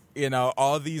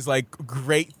all these like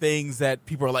great things that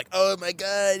people are like, oh my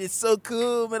god, it's so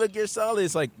cool, Metal Gear Solid.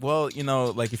 It's like, well,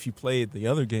 like if you played the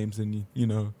other games, then you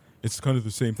know it's kind of the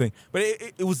same thing. But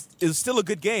it was still a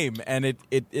good game, and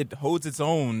it holds its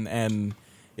own, and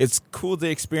it's cool to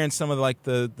experience some of like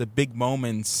the big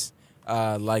moments,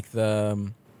 like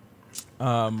the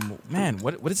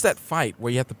what is that fight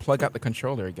where you have to plug out the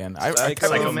controller again?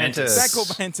 Psycho Mantis.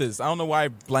 Psycho Mantis. I don't know why I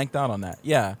blanked out on that.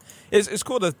 Yeah, it's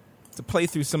cool to play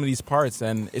through some of these parts,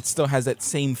 and it still has that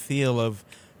same feel of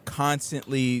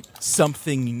constantly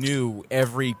something new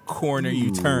every corner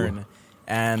you turn,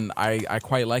 and I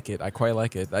quite like it.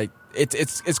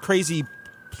 It's crazy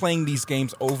playing these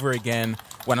games over again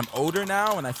when I'm older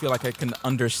now, and I feel like I can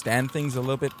understand things a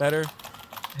little bit better.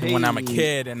 Hey. When I'm a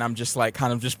kid and I'm just like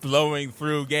kind of just blowing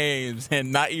through games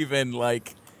and not even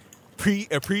like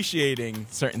appreciating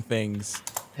certain things.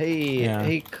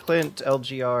 Hey, Clint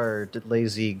LGR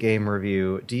Lazy Game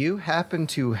Review. Do you happen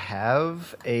to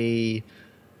have a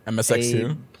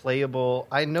MSX2 playable?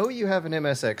 I know you have an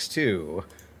MSX2,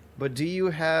 but do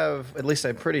you have? At least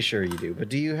I'm pretty sure you do. But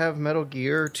do you have Metal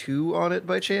Gear 2 on it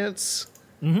by chance?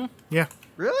 Mm-hmm. Yeah.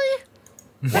 Really?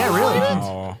 Yeah, really.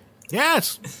 Oh.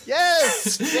 Yes. Yeah.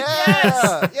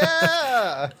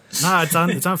 No,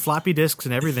 it's on floppy disks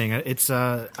and everything. It's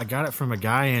I got it from a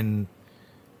guy in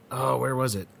where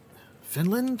was it?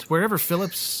 Finland? Wherever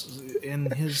Phillips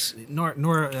in his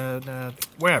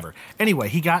wherever. Anyway,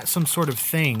 he got some sort of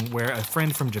thing where a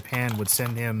friend from Japan would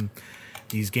send him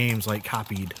these games like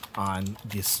copied on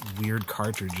this weird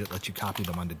cartridge that lets you copy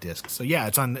them onto disc. So yeah,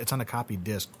 it's on a copied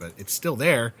disc, but it's still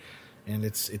there, and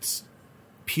it's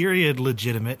period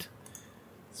legitimate.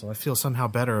 So I feel somehow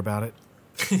better about it.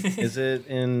 Is it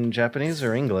in Japanese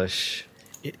or English?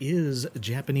 It is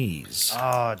Japanese.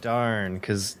 Oh, darn,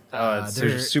 because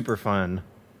they're super fun.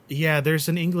 Yeah, there's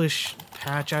an English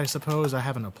patch, I suppose. I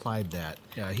haven't applied that.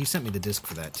 Yeah, he sent me the disc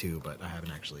for that, too, but I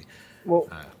haven't actually. Well,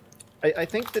 I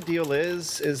think the deal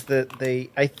is that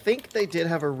I think they did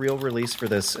have a real release for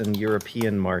this in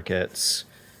European markets,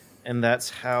 and that's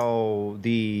how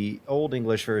the old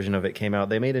English version of it came out.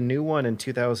 They made a new one in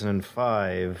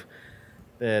 2005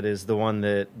 that is the one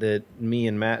that me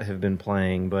and Matt have been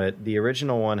playing, but the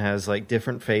original one has like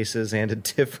different faces and a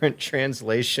different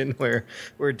translation where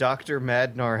Dr.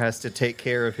 Madnar has to take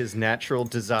care of his natural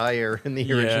desire in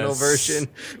the original version,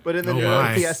 but in the new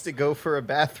one he has to go for a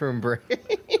bathroom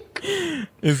break.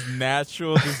 His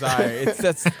natural desire.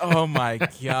 Oh my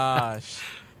gosh.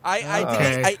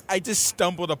 I just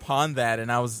stumbled upon that,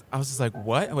 and I was just like,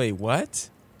 what? Wait, what?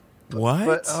 What?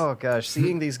 But oh gosh,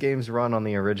 seeing these games run on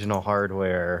the original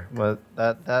hardware, but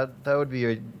that would be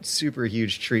a super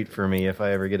huge treat for me if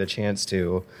I ever get a chance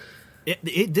to.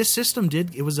 This system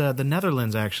it was the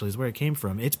Netherlands actually is where it came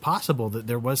from. It's possible that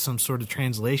there was some sort of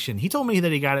translation. He told me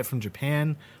that he got it from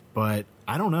Japan, but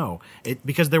I don't know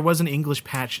because there was an English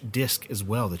patch disc as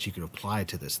well that you could apply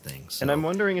to this thing. So. And I'm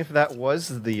wondering if that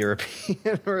was the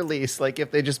European release, like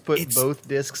if they just put both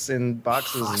discs in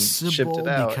boxes and shipped it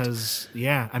out. Because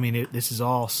I mean, this is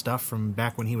all stuff from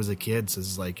back when he was a kid. So this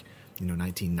is like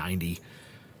 1990.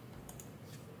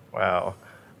 Wow.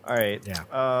 All right.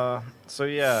 Yeah. So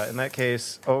yeah, in that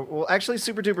case, actually,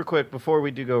 super duper quick before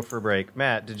we do go for a break,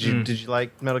 Matt, did you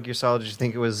like Metal Gear Solid? Did you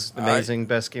think it was amazing,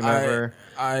 best game ever?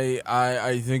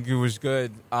 I think it was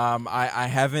good. I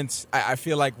haven't. I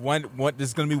feel like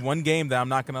there's going to be one game that I'm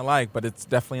not going to like, but it's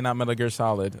definitely not Metal Gear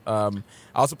Solid. I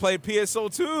also played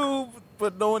PSO2,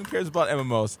 but no one cares about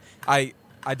MMOs. I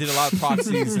did a lot of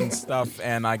proxies and stuff,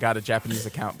 and I got a Japanese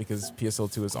account because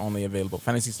PSO2 is only available.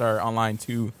 Phantasy Star Online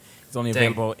 2 is only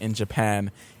available in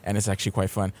Japan, and it's actually quite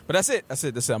fun. But that's it.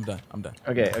 I'm done.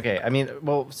 Okay. I mean,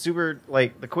 well, super,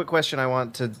 like, the quick question I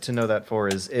want to know that for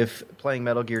is if playing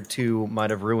Metal Gear 2 might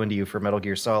have ruined you for Metal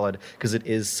Gear Solid, because it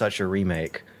is such a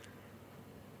remake.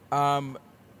 It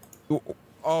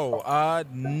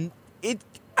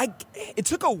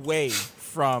took away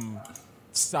from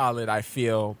Solid, I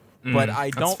feel, but I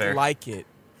don't like it.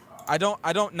 I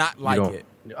don't not like it.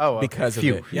 Oh, okay. Because of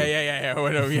it. Yeah.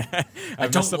 Whatever. Yeah. I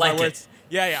don't like it.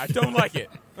 Yeah. I don't like it.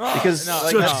 Because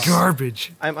such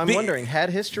garbage. I'm wondering,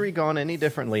 had history gone any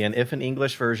differently, and if an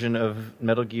English version of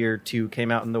Metal Gear 2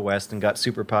 came out in the West and got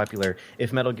super popular,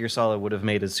 if Metal Gear Solid would have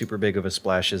made as super big of a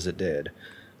splash as it did?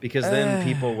 Because then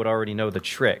people would already know the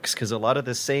tricks, because a lot of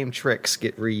the same tricks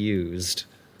get reused.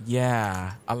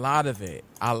 Yeah, a lot of it,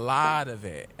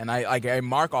 and I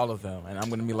mark all of them, and I'm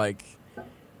gonna be like,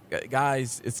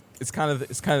 guys, it's kind of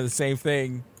the same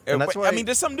thing. And that's why, I mean,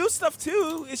 there's some new stuff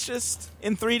too. It's just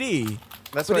in 3D.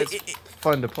 That's why it's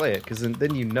fun to play it, because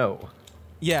then you know.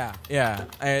 Yeah.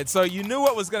 And so you knew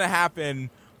what was gonna happen.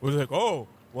 It was like, oh,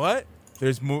 what?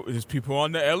 There's people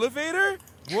on the elevator.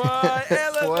 What?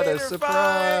 Elevator what a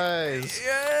surprise!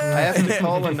 Yeah. I have to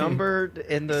call a number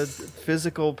in the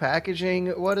physical packaging.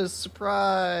 What a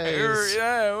surprise!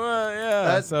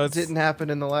 Yeah. That didn't happen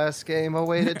in the last game. Oh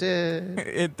wait, it did.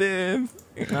 It did.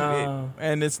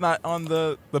 And it's not on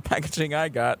the packaging I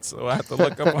got, so I have to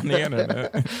look up on the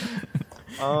internet.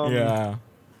 Yeah.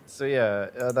 So yeah,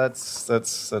 that's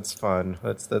fun.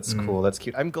 That's cool. That's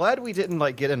cute. I'm glad we didn't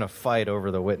get in a fight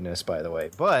over The Witness, by the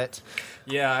way. But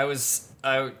yeah, I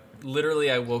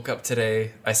woke up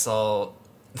today. I saw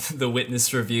the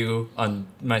Witness review on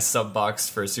my sub box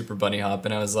for Super Bunny Hop,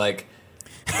 and I was like,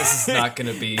 this is not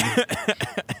going to be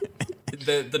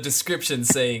the description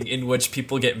saying in which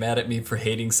people get mad at me for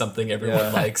hating something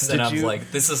everyone likes, and I'm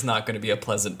like, this is not going to be a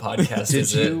pleasant podcast.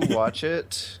 Did you watch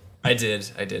it? I did.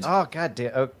 Oh god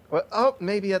damn! Oh,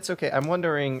 maybe that's okay. I'm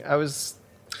wondering. I was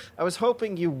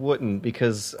hoping you wouldn't,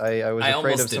 because I was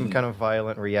afraid of some kind of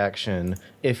violent reaction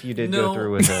if you did go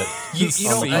through with it. you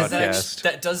know,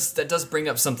 that does bring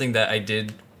up something that I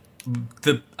did.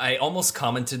 I almost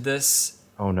commented this.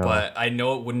 Oh no! But I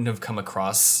know it wouldn't have come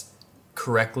across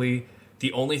correctly.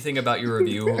 The only thing about your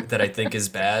review that I think is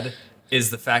bad is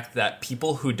the fact that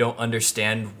people who don't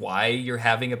understand why you're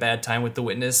having a bad time with The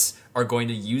Witness are going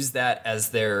to use that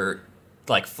as their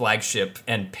flagship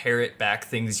and parrot back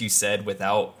things you said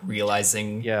without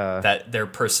realizing that they're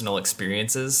personal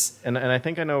experiences. And I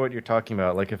think I know what you're talking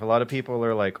about. Like, if a lot of people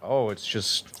are like, oh, it's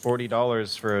just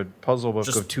 $40 for a puzzle book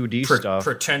of 2D stuff.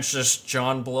 Pretentious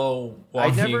John Blow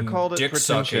walking, I never called it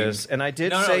pretentious, sucking. And I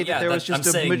did say that there was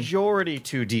just a majority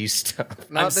 2D stuff.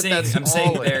 I'm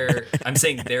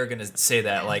saying they're going to say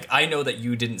that. Like, I know that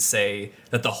you didn't say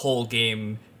that the whole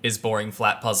game is boring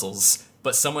flat puzzles,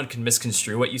 but someone can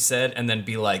misconstrue what you said and then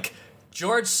be like,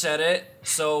 George said it,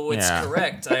 so it's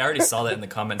correct. I already saw that in the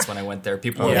comments when I went there.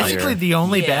 People were basically the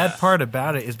only bad part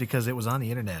about it is because it was on the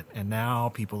internet, and now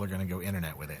people are going to go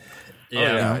internet with it.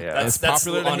 Yeah. It's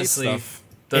popular honestly.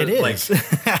 It is.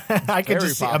 I could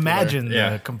just imagine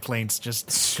the complaints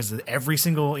just because every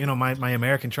single, my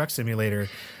American Truck Simulator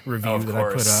review that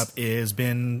I put up has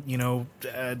been,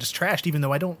 just trashed, even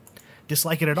though I don't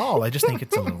dislike it at all. I just think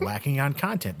it's a little lacking on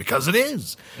content, because it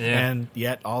is. Yeah. And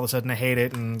yet all of a sudden I hate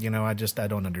it, and I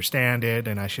don't understand it,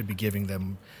 and I should be giving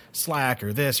them slack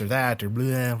or this or that or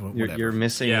blah, whatever. You're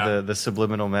missing the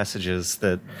subliminal messages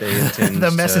that they intend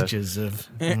the messages of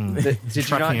did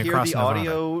you not hear the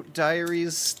audio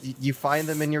diaries? You find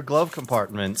them in your glove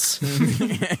compartments.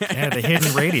 Yeah, the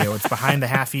hidden radio. It's behind the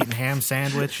half-eaten ham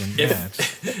sandwich. And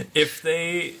if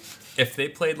they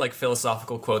played like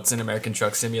philosophical quotes in American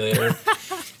Truck Simulator,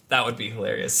 that would be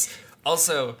hilarious.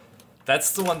 Also,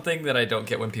 that's the one thing that I don't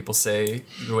get when people say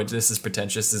this is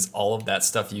pretentious, is all of that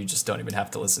stuff you just don't even have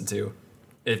to listen to.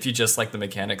 If you just like the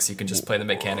mechanics, you can just play the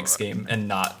mechanics game and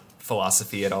not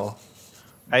philosophy at all.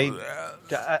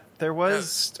 There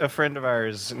was a friend of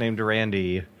ours named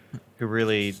Randy who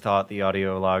really thought the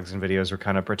audio logs and videos were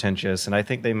kind of pretentious, and I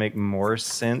think they make more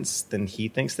sense than he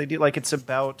thinks they do. Like, it's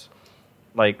about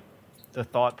like the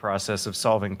thought process of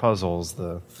solving puzzles.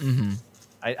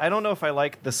 I don't know if I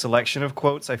like the selection of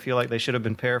quotes. I feel like they should have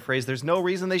been paraphrased. There's no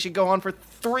reason they should go on for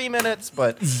 3 minutes,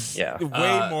 but yeah.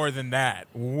 Way more than that.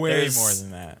 Way more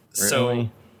than that. So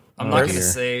really? I'm not going to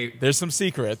say... There's some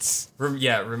secrets.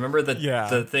 Remember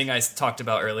the thing I talked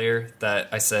about earlier that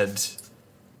I said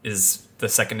is the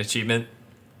second achievement?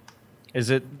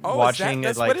 Is it watching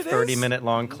a 30-minute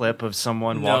long clip of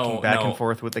someone walking back and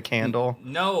forth with a candle?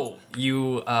 No,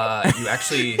 you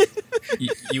actually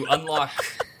you unlock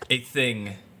a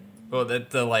thing. Well,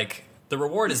 the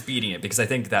reward is beating it, because I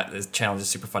think that this challenge is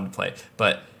super fun to play.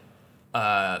 But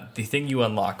the thing you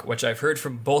unlock, which I've heard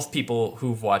from both people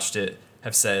who've watched it,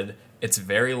 have said it's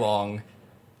very long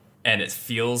and it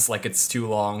feels like it's too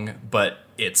long, but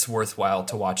it's worthwhile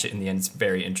to watch it in the end. It's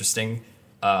very interesting.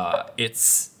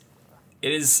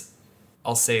 It is,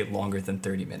 I'll say, longer than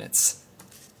 30 minutes.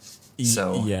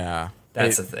 So yeah,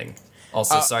 that's the thing.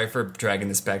 Also, sorry for dragging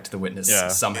this back to The Witness. Yeah.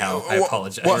 Somehow, I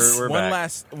apologize. We're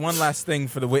back. One last thing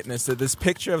for The Witness. This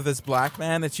picture of this black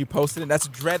man that you posted, that's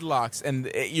dreadlocks,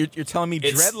 and you're telling me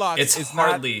dreadlocks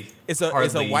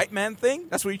is a white man thing?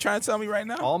 That's what you're trying to tell me right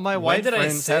now? All my white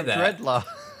friends have dreadlocks.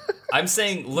 I'm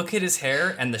saying, look at his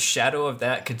hair, and the shadow of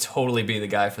that could totally be the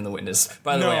guy from The Witness.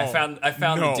 By the way, I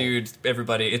found the dude.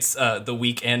 Everybody, it's The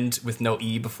Weekend with no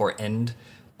E before end.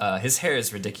 His hair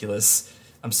is ridiculous.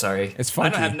 I'm sorry. It's funky. I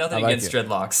don't have nothing against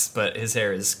dreadlocks, but his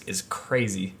hair is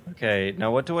crazy. Okay,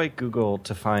 now what do I Google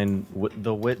to find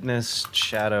The Witness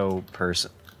shadow person?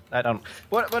 I don't.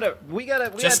 Whatever. We gotta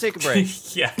take a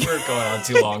break. Yeah, we're going on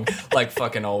too long, like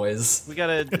fucking always. We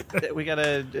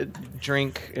gotta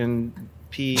drink and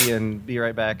pee and be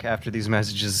right back after these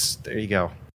messages. There you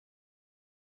go.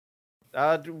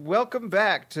 Welcome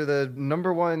back to the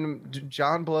 #1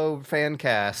 John Blow fan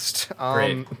cast.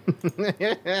 Great.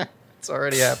 It's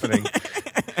already happening.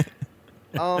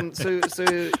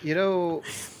 So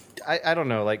I don't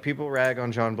know. Like, people rag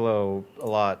on John Blow a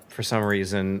lot for some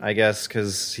reason. I guess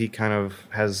because he kind of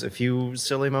has a few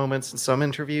silly moments in some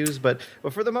interviews, but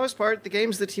for the most part, the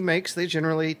games that he makes, they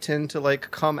generally tend to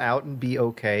like come out and be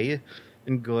okay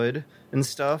and good and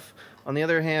stuff. On the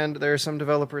other hand, there are some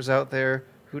developers out there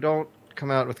who don't come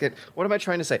out with it. What am I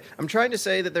trying to say? I'm trying to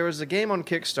say that there was a game on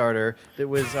Kickstarter that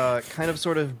was kind of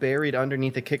sort of buried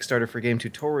underneath a Kickstarter for game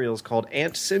tutorials called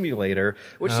Ant Simulator,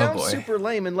 which sounds super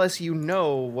lame unless you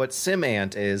know what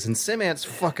SimAnt is, and SimAnt's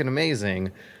fucking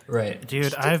amazing. Right.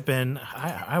 Dude,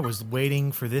 I was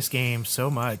waiting for this game so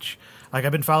much. Like,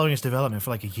 I've been following its development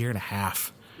for like a year and a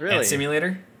half. Really? Ant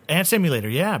Simulator? Ant Simulator,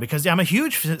 yeah, because I'm a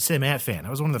huge SimAnt fan. That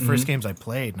was one of the first games I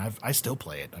played, and I still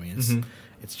play it. I mean,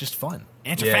 it's just fun.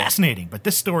 Ants are fascinating, but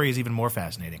this story is even more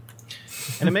fascinating.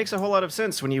 And it makes a whole lot of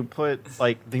sense when you put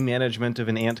like the management of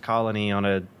an ant colony on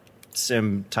a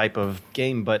sim type of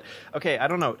game. But okay, I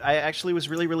don't know. I actually was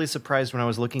really, really surprised when I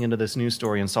was looking into this news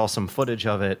story and saw some footage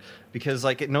of it, because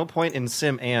like at no point in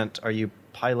SimAnt are you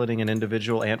piloting an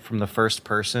individual ant from the first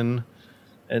person.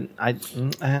 And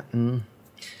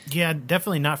Yeah,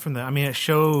 definitely not from the... I mean, it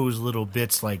shows little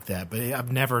bits like that, but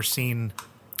I've never seen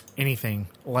anything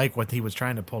like what he was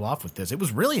trying to pull off with this. It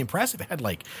was really impressive. It had,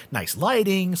 like, nice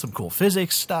lighting, some cool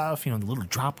physics stuff, the little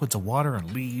droplets of water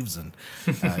on leaves, and,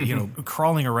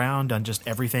 crawling around on just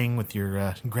everything with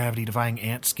your gravity-defying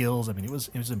ant skills. I mean, it was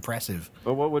impressive.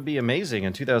 But what would be amazing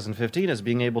in 2015 is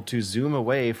being able to zoom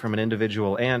away from an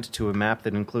individual ant to a map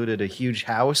that included a huge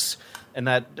house and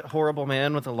that horrible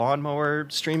man with a lawnmower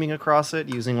streaming across it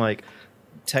using, like,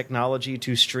 technology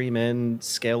to stream in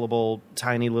scalable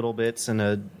tiny little bits in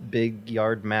a big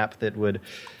yard map that would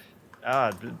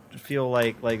feel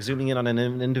like zooming in on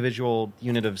an individual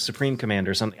unit of Supreme Command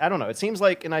or something. I don't know. It seems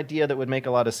like an idea that would make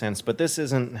a lot of sense, but this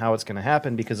isn't how it's going to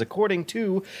happen because according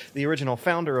to the original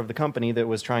founder of the company that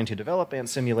was trying to develop Ant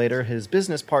Simulator, his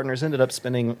business partners ended up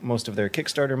spending most of their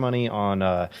Kickstarter money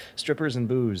on strippers and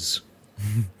booze.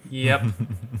 Yep.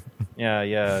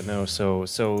 Yeah. No. So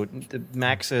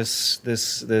Maxis,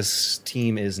 this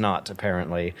team is not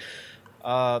apparently.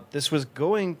 This was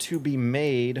going to be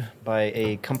made by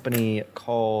a company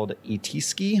called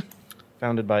Itiski,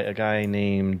 founded by a guy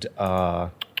named I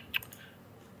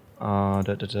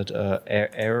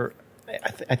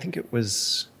think it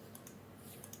was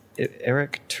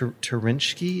Eric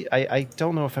Turinsky. I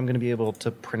don't know if I'm going to be able to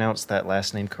pronounce that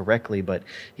last name correctly, but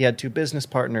he had two business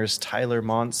partners, Tyler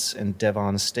Montz and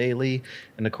Devon Staley,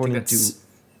 and according to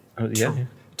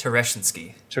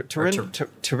Tereshinsky.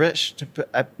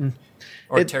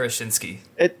 Or Tereshinsky.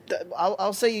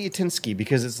 I'll say Yatinsky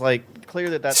because it's like clear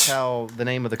that that's how the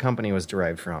name of the company was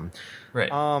derived from. Right.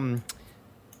 And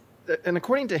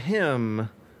according to him,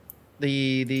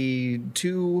 the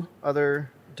two other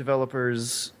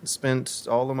developers spent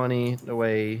all the money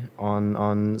away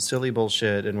on silly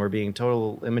bullshit and were being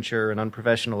total immature and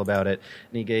unprofessional about it.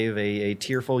 And he gave a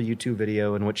tearful YouTube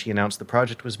video in which he announced the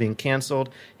project was being canceled,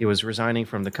 he was resigning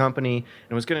from the company,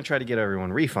 and was going to try to get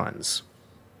everyone refunds.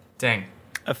 Dang.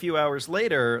 A few hours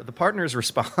later, the partners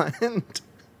respond,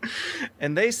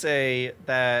 and they say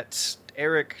that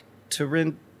Eric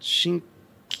Tereshinsky.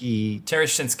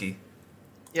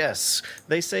 Yes.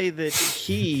 They say that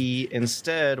he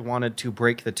instead wanted to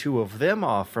break the two of them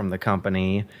off from the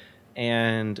company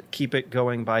and keep it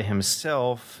going by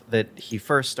himself, that he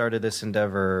first started this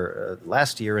endeavor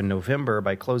last year in November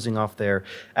by closing off their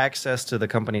access to the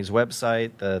company's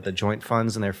website, the joint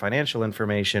funds and their financial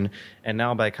information, and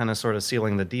now by kind of sort of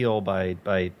sealing the deal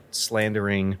by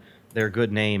slandering their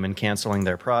good name and canceling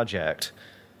their project.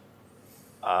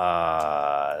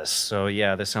 So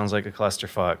yeah, this sounds like a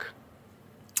clusterfuck.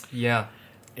 Yeah.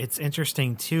 It's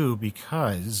interesting, too,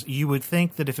 because you would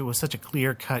think that if it was such a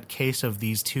clear-cut case of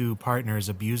these two partners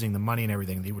abusing the money and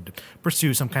everything, they would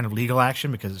pursue some kind of legal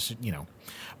action because,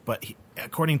 but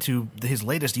according to his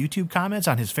latest YouTube comments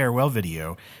on his farewell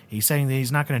video, he's saying that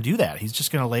he's not going to do that. He's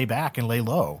just going to lay back and lay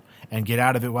low and get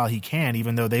out of it while he can,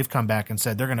 even though they've come back and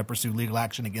said they're going to pursue legal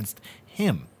action against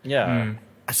him. Yeah.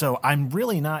 So I'm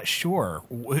really not sure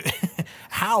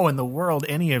how in the world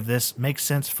any of this makes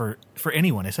sense for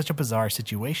anyone. It's such a bizarre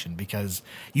situation because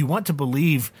you want to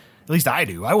believe, at least I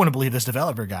do, I want to believe this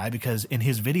developer guy because in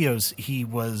his videos he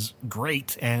was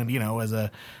great and, as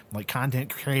a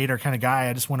content creator kind of guy,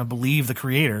 I just want to believe the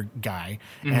creator guy.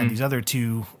 Mm-hmm. And these other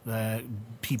two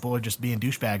people are just being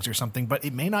douchebags or something, but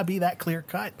it may not be that clear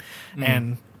cut. Mm-hmm.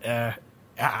 And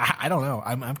I don't know.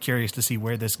 I'm curious to see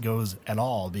where this goes at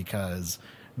all because,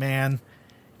 man,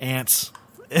 ants.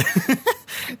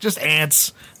 Just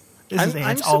ants. This is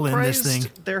ants all in this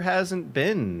thing. There hasn't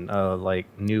been a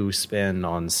new spin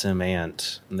on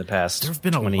SimAnt in the past 20 years. There's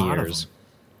been a lot of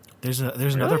them.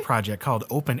 There's another project called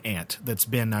Open Ant that's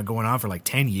been going on for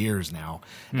 10 years now,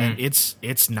 and it's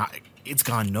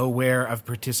gone nowhere. I've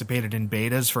participated in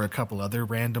betas for a couple other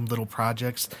random little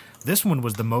projects. This one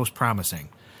was the most promising.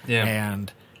 Yeah.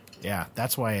 And yeah,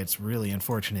 that's why it's really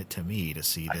unfortunate to me to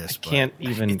see this. I can't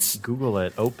even Google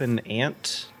it. Open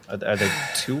Ant? Are they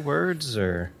two words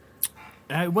or?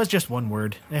 It was just one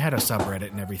word. They had a subreddit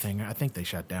and everything. I think they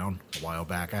shut down a while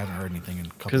back. I haven't heard anything in a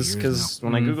couple of years now. Because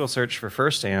when I Google search for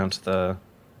First Ant,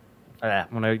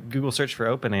 when I Google search for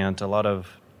Open Ant, a lot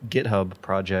of GitHub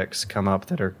projects come up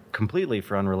that are completely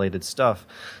for unrelated stuff.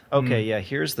 Okay, yeah,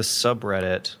 here's the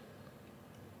subreddit.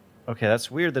 Okay, that's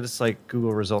weird that it's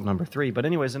Google result number 3. But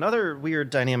anyways, another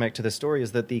weird dynamic to this story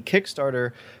is that the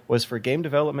Kickstarter was for game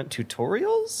development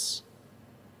tutorials?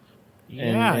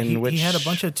 Yeah, he had a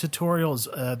bunch of tutorials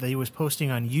that he was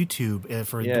posting on YouTube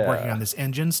for working on this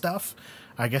engine stuff,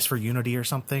 I guess for Unity or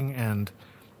something. And,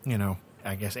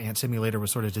 I guess Ant Simulator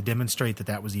was sort of to demonstrate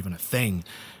that was even a thing.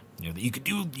 That you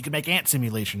could make ant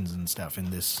simulations and stuff in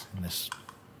this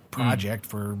project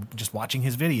for just watching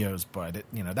his videos, but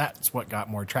that's what got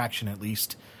more traction, at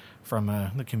least from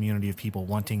the community of people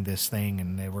wanting this thing,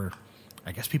 and they were,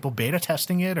 I guess, people beta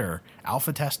testing it or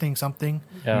alpha testing something.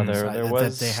 Yeah, there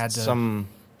was they had some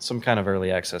kind of early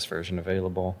access version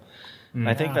available.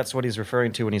 I think that's what he's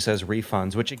referring to when he says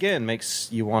refunds, which again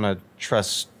makes you want to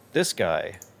trust this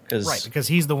guy. Right, because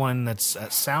he's the one that's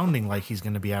sounding like he's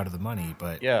going to be out of the money.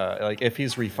 But yeah, if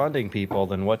he's refunding people,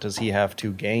 then what does he have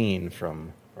to gain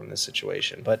from this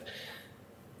situation? But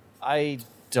I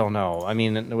don't know. I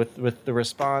mean, with the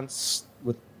response,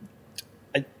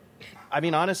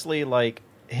 honestly,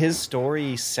 his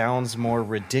story sounds more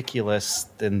ridiculous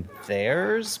than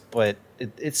theirs, but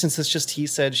since it's just he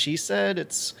said, she said,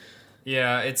 it's...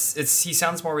 Yeah, it's he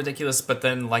sounds more ridiculous, but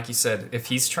then, like you said, if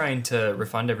he's trying to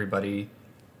refund everybody,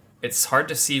 it's hard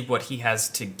to see what he has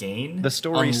to gain. The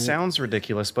story sounds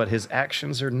ridiculous, but his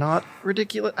actions are not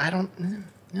ridiculous. I don't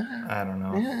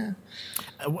know. Yeah.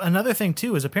 Another thing,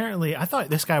 too, is apparently, I thought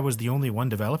this guy was the only one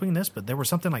developing this, but there were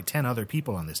something like 10 other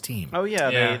people on this team. Oh,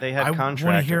 yeah. They had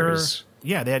contractors.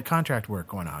 They had contract work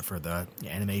going on for the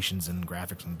animations and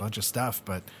graphics and a bunch of stuff,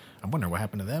 but I'm wondering what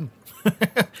happened to them.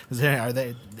 Are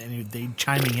they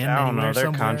chiming in? I don't know. They're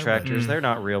somewhere? Contractors. They're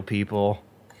not real people.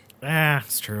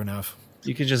 It's true enough.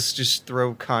 You could just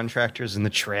throw contractors in the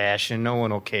trash and no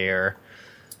one will care.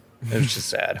 It's just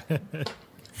sad.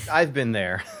 I've been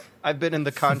there. I've been in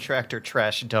the contractor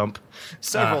trash dump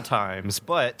several times,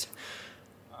 but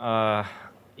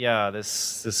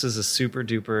this is a super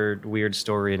duper weird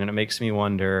story, and it makes me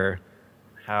wonder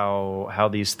how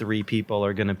these three people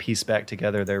are going to piece back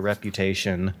together their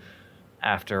reputation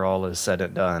after all is said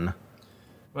and done.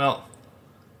 Well,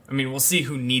 I mean, we'll see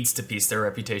who needs to piece their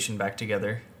reputation back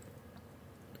together.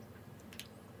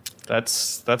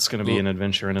 That's going to be an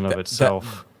adventure in and of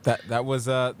itself. That was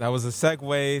a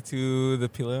segue to the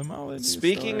Peter Molyneux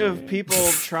Speaking story. of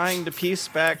people trying to piece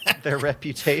back their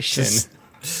reputation,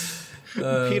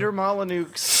 Peter Molyneux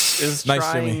is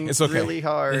trying really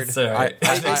hard. It's all right.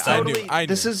 I knew.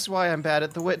 This is why I'm bad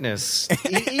at The Witness.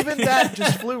 Even that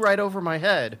just flew right over my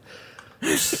head.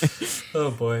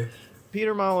 Oh boy.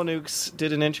 Peter Molyneux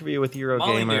did an interview with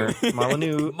Eurogamer.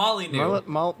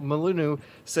 Molyneux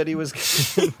said he was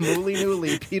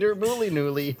Peter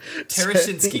Molyneux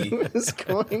Tarasinski he was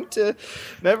going to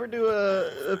never do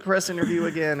a press interview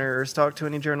again or talk to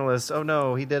any journalists. Oh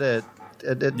no, he did it.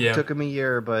 It took him a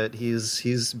year, but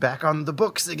he's back on the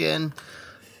books again.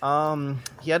 He had an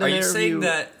interview. Are you saying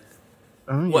that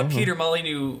what Peter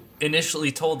Molyneux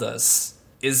initially told us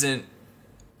isn't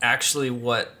actually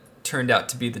what turned out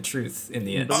to be the truth in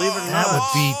the end? Believe it or not, That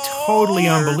would be totally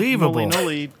unbelievable.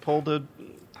 Molyneux pulled a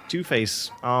Two-Face.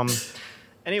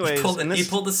 Anyways, he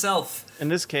pulled the self. In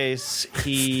this case,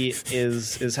 he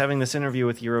is having this interview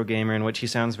with Eurogamer in which he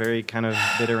sounds very kind of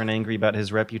bitter and angry about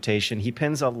his reputation. He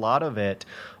pins a lot of it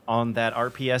on that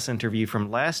RPS interview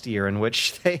from last year in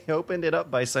which they opened it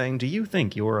up by saying, "Do you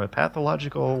think you're a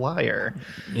pathological liar?"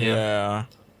 Yeah.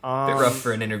 Bit rough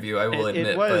for an interview, I will admit.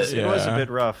 It was a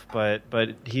bit rough, but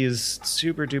he's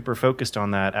super duper focused on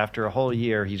that. After a whole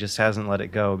year, he just hasn't let it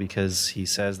go because he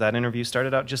says that interview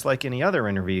started out just like any other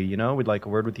interview. You know, we'd like a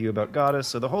word with you about Goddess.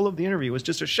 So the whole of the interview was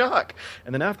just a shock,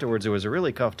 and then afterwards it was a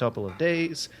really tough couple of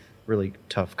days.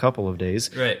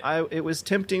 Right. It was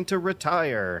tempting to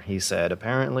retire, he said.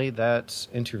 Apparently, that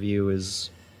interview is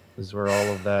where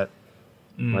all of that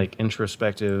like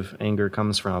introspective anger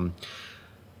comes from.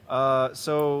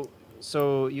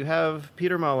 So you have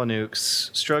Peter Molyneux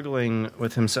struggling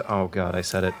with himself. Oh God, I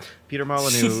said it. Peter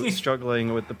Molyneux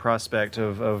struggling with the prospect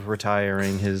of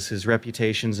retiring. His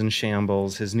reputation's in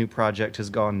shambles. His new project has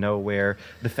gone nowhere.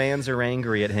 The fans are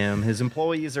angry at him. His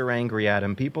employees are angry at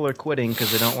him. People are quitting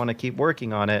because they don't want to keep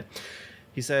working on it.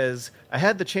 He says, "I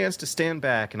had the chance to stand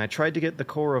back, and I tried to get the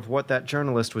core of what that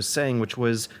journalist was saying, which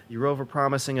was, you're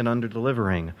over-promising and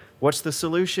under-delivering. What's the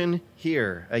solution?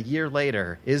 Here, a year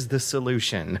later, is the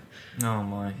solution." Oh,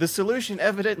 my. The solution,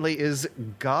 evidently, is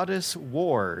Goddess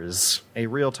Wars, a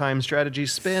real-time strategy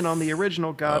spin on the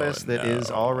original Goddess that is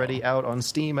already out on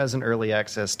Steam as an early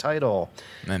access title.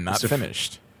 And not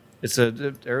finished. It's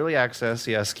a early access,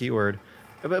 yes, keyword.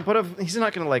 But he's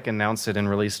not going to like announce it and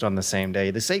release it on the same day.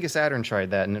 The Sega Saturn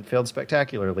tried that and it failed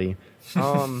spectacularly.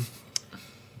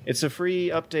 It's a free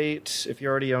update if you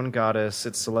already own Goddess.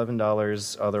 It's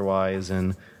 $11 otherwise,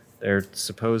 and they're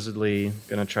supposedly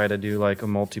going to try to do like a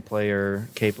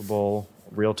multiplayer capable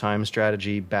real-time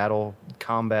strategy battle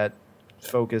combat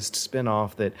focused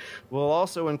spin-off that will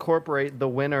also incorporate the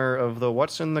winner of the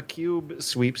What's in the Cube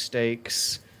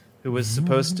sweepstakes, who was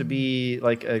supposed to be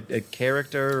like a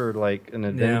character or like an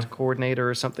event coordinator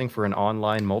or something for an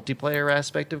online multiplayer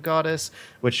aspect of Goddess.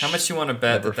 Which how much you want to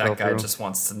bet that guy just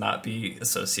wants to not be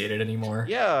associated anymore?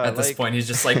 Yeah, at this point, he's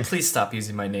just like, please stop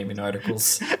using my name in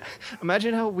articles.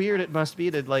 Imagine how weird it must be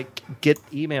to like get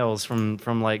emails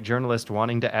from like journalists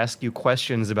wanting to ask you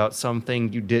questions about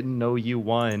something you didn't know you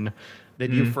won,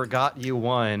 that you forgot you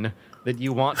won, that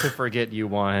you want to forget you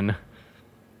won.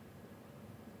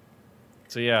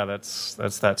 So yeah, that's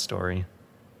that story.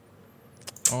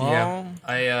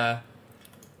 Yeah,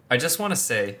 I just want to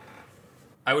say,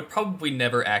 I would probably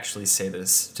never actually say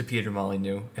this to Peter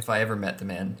Molyneux if I ever met the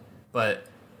man, but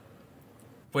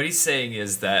what he's saying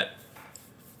is that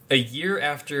a year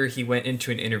after he went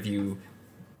into an interview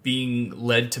being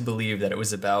led to believe that it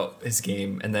was about his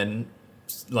game, and then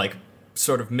like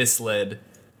sort of misled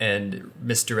and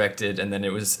misdirected, and then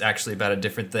it was actually about a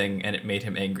different thing, and it made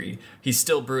him angry. He's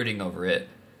still brooding over it.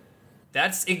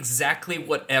 That's exactly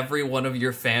what every one of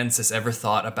your fans has ever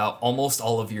thought about almost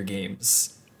all of your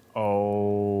games.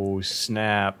 Oh,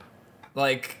 snap.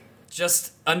 Like,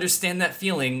 just understand that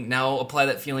feeling. Now apply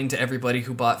that feeling to everybody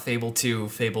who bought Fable 2,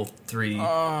 Fable 3,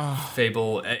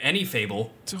 Fable, any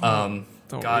Fable. Don't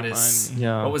Goddess.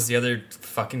 Yeah. What was the other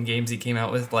fucking games he came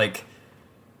out with? Like,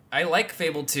 I like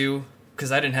Fable 2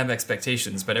 because I didn't have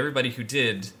expectations, but everybody who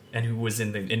did and who was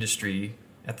in the industry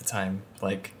at the time,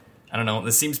 like, I don't know,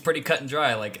 this seems pretty cut and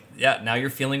dry. Like, yeah, now you're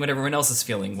feeling what everyone else is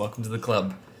feeling. Welcome to the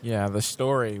club. Yeah, the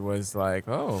story was like,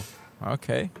 oh,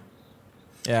 okay.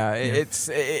 Yeah, it's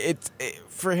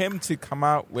for him to come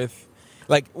out with,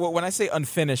 like, when I say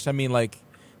unfinished, I mean, like,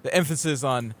 the emphasis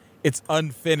on it's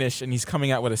unfinished and he's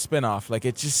coming out with a spinoff. Like,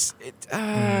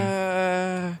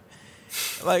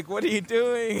 like, what are you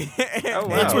doing? Oh,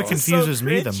 wow. That's what confuses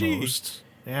me the most.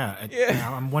 Yeah.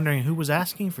 I'm wondering who was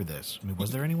asking for this. I mean,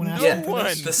 was there anyone asking for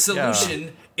this? The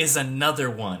solution is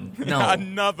another one. No.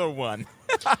 Another one.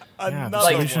 The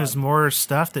solution is more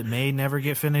stuff that may never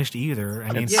get finished either.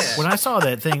 I mean, when I saw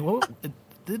that thing,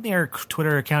 didn't their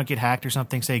Twitter account get hacked or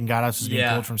something saying Goddess was being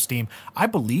pulled from Steam? I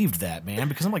believed that, man,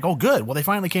 because I'm like, oh, good. Well, they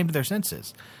finally came to their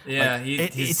senses. Yeah,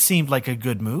 like, it seemed like a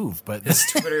good move, but his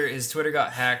Twitter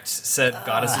got hacked, said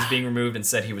Goddess was being removed, and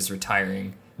said he was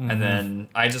retiring. And then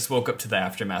I just woke up to the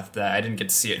aftermath of that. I didn't get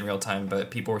to see it in real time, but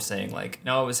people were saying, like,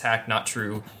 no, it was hacked, not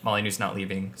true. Molyneux's not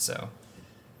leaving, so.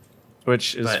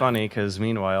 Which is funny, because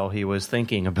meanwhile, he was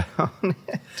thinking about it.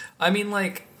 I mean,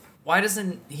 like, why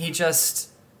doesn't he just...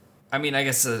 I mean, I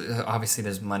guess, obviously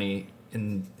there's money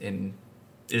in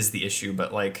is the issue,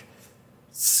 but, like,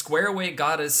 square away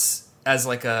Goddess as,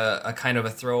 like, a kind of a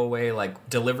throwaway, like,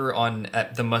 deliver on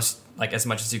at the most, like, as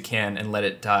much as you can and let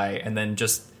it die, and then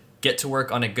just get to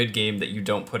work on a good game that you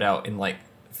don't put out in, like,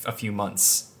 a few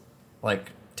months.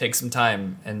 Like, take some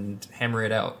time and hammer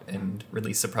it out and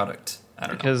release a product. I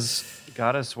don't know. Because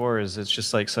Goddess Wars, it's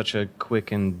just, like, such a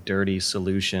quick and dirty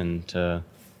solution to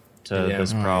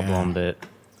this problem that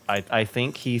I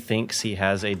think he thinks he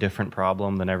has a different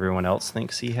problem than everyone else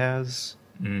thinks he has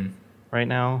right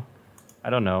now. I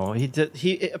don't know.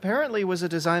 He apparently was a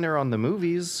designer on the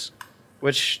movies,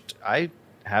 which I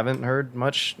haven't heard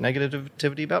much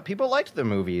negativity about. People liked the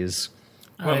movies.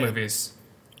 What movies?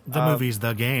 The movies,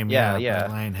 the game. Yeah.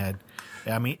 Lionhead.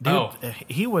 I mean, dude,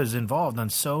 he was involved on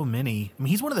so many. I mean,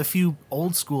 he's one of the few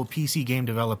old school PC game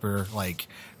developer, like,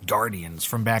 guardians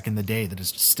from back in the day that is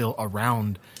still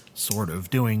around, sort of,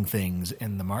 doing things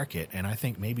in the market. And I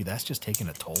think maybe that's just taking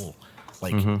a toll.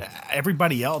 Like,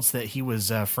 everybody else that he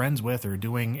was friends with or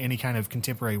doing any kind of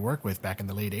contemporary work with back in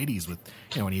the late 80s with,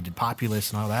 when he did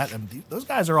Populous and all that, and those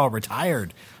guys are all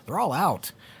retired. They're all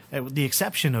out. With the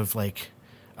exception of, like,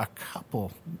 a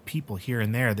couple people here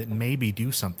and there that maybe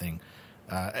do something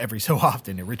every so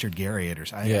often. Richard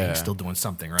Garriott, I think he's still doing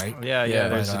something, right? Yeah.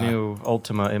 There's a new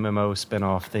Ultima MMO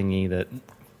spinoff thingy that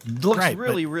looks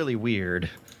really, really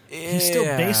weird. He's still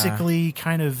basically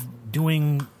kind of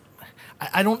doing...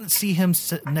 I don't see him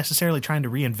necessarily trying to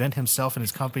reinvent himself and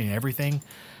his company and everything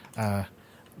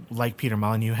like Peter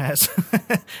Molyneux has.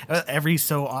 Every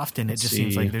so often, it just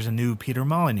seems like there's a new Peter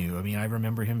Molyneux. I mean, I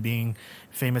remember him being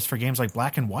famous for games like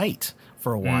Black and White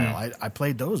for a while. I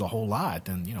played those a whole lot,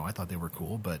 and I thought they were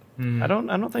cool. But I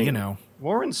don't think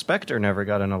Warren Spector never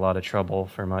got in a lot of trouble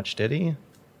for much, did he?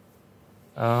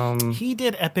 He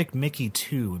did Epic Mickey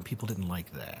 2, and people didn't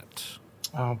like that.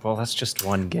 Oh, well, that's just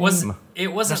one game.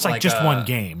 It wasn't like just one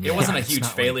game. It wasn't a huge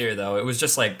failure, though. It was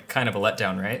just like kind of a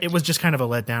letdown, right? It was just kind of a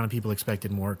letdown, and people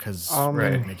expected more because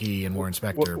Mickey and Warren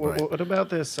Spector. What about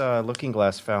this Looking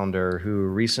Glass founder who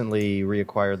recently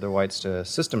reacquired the rights to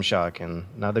System Shock, and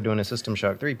now they're doing a System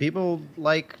Shock 3? People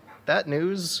like that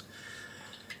news?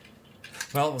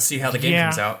 Well, we'll see how the game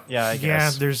comes out. Yeah, I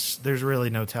guess. Yeah, there's really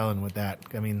no telling with that.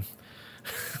 I mean...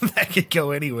 that could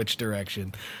go any which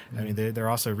direction. I mean, they're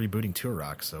also rebooting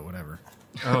Turok, so whatever.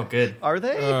 Oh, good. Are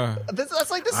they?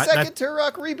 That's like the second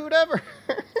Turok reboot ever.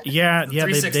 Yeah.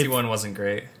 361 wasn't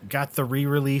great. Got the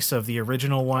re-release of the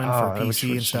original one for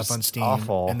PC and stuff on Steam.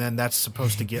 Awful. And then that's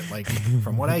supposed to get, like,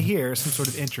 from what I hear, some sort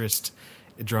of interest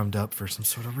drummed up for some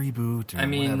sort of reboot or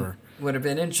whatever. Would have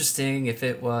been interesting if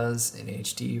it was an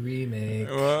HD remake.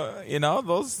 Well,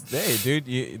 those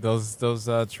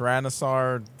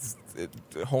Tyrannosaur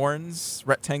horns,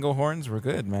 rectangle horns were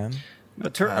good, man.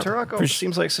 But Turok always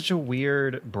seems like such a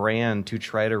weird brand to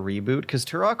try to reboot, because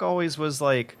Turok always was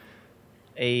like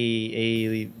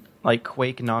a like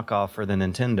Quake knockoff for the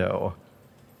Nintendo.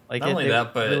 Like not only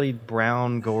that, but really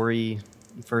brown, gory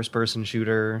first-person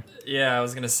shooter. Yeah, I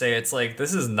was gonna say it's like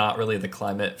this is not really the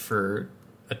climate for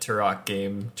a Turok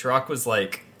game. Turok was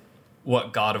like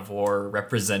what God of War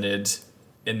represented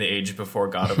in the age before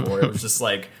God of War. It was just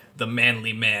like the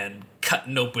manly man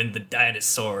cutting open the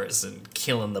dinosaurs and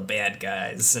killing the bad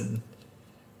guys, and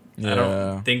I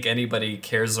don't think anybody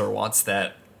cares or wants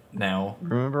that now.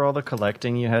 Remember all the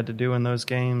collecting you had to do in those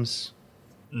games?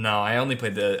 No, I only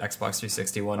played the Xbox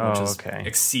 360 one, which was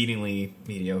exceedingly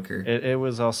mediocre. It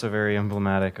was also very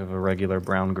emblematic of a regular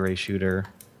brown-gray shooter.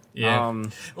 Yeah,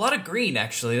 a lot of green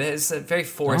actually. It's very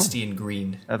foresty and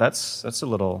green. That's a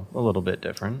little bit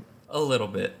different. A little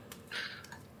bit.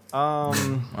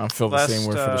 I feel the same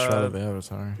word for the Shroud of the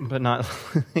Avatar. But not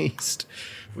least,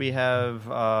 we have.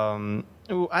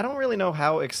 I don't really know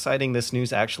how exciting this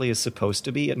news actually is supposed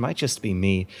to be. It might just be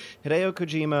me. Hideo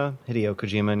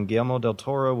Kojima, and Guillermo del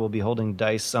Toro will be holding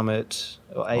Dice Summit,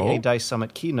 a Dice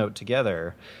Summit keynote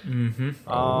together.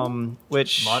 Mm-hmm.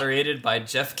 Which moderated by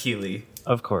Jeff Keighley.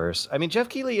 Of course. I mean, Jeff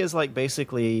Keighley is like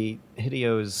basically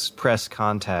Hideo's press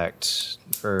contact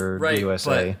for the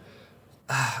USA.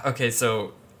 But, okay,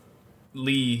 so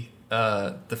Lee,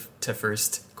 to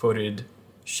first quoted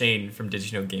Shane from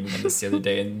Did You Know Gaming on this the other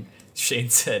day, and Shane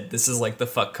said, "This is like the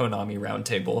fuck Konami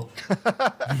roundtable."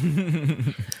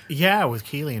 Yeah, with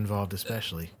Keighley involved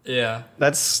especially. Yeah.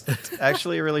 That's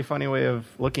actually a really funny way of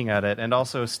looking at it, and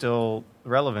also still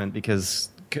relevant because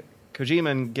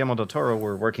Kojima and Guillermo del Toro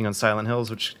were working on Silent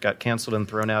Hills, which got canceled and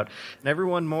thrown out, and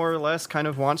everyone more or less kind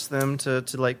of wants them to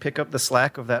like pick up the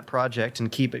slack of that project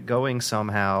and keep it going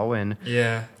somehow. And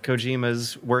yeah,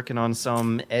 Kojima's working on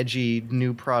some edgy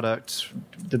new product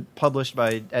published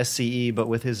by SCE, but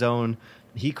with his own.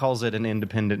 He calls it an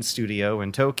independent studio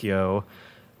in Tokyo,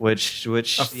 which fucking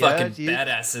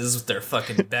badasses with their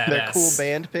fucking badass their cool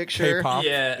band picture. K-pop.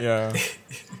 Yeah.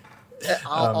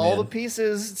 All the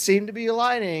pieces seem to be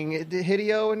aligning.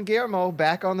 Hideo and Guillermo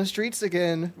back on the streets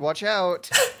again. Watch out!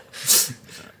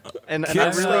 and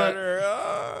I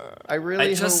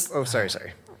really hope. Oh,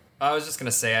 sorry. I was just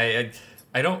gonna say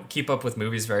I don't keep up with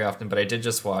movies very often, but I did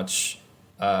just watch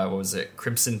what was it,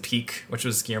 Crimson Peak, which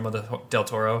was Guillermo del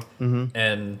Toro,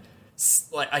 and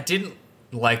like I didn't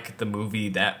like the movie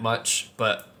that much,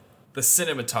 but the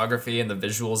cinematography and the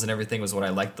visuals and everything was what I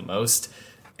liked the most.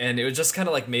 And it was just kind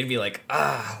of like made me like,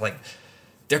 like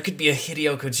there could be a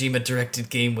Hideo Kojima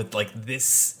directed game with like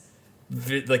this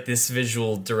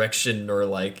visual direction or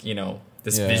like, you know,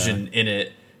 this vision in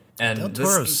it. And Del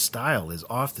Toro's style is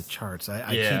off the charts.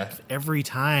 I keep every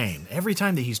time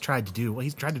that he's tried to do,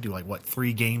 he's tried to do like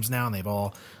 3 games now, and they've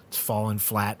all fallen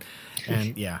flat.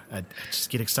 And I just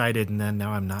get excited, and then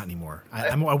now I'm not anymore.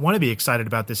 I want to be excited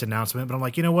about this announcement, but I'm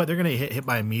like, you know what? They're going to get hit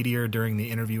by a meteor during the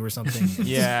interview or something.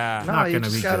 It's not going to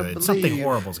be good. Believe. Something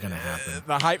horrible is going to happen.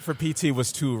 The hype for PT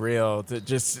was too real to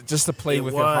just to play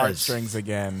with your heartstrings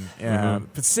again. Yeah,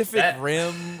 Pacific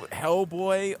Rim,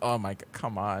 Hellboy. Oh my god,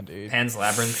 come on, dude. Pan's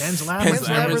Labyrinth. Pan's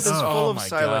Labyrinth is full of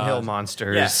Silent Hill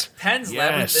monsters. Yeah. Pan's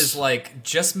Labyrinth is like,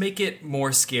 just make it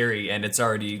more scary, and it's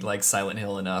already like Silent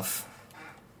Hill enough.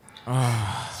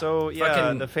 So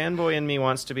the fanboy in me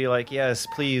wants to be like, yes,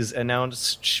 please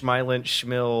announce Schmilent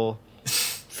Schmill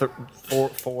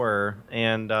 4,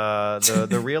 and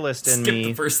the realist in Skip me.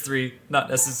 the first 3, not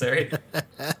necessary.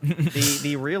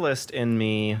 the realist in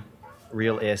me,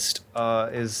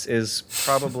 is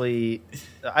probably.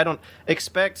 I don't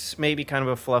expect maybe kind of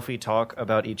a fluffy talk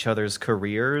about each other's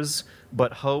careers,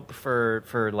 but hope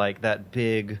for like that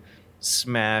big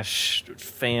smash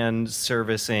fan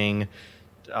servicing.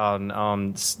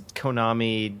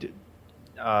 Konami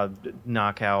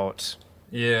knockout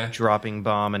dropping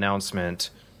bomb announcement.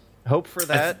 Hope for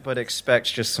that, but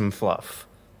expect just some fluff.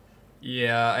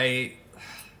 Yeah, I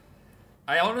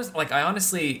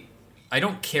honestly I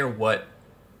don't care what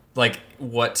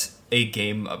a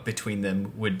game between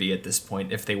them would be at this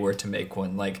point if they were to make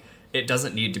one. Like, it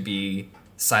doesn't need to be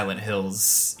Silent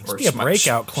Hills or be a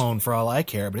breakout clone for all I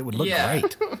care, but it would look great.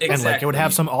 Exactly. And like it would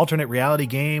have some alternate reality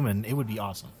game, and it would be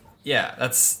awesome. Yeah,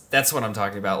 that's what I'm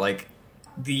talking about. Like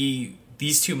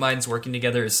these two minds working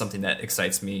together is something that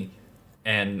excites me,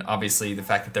 and obviously the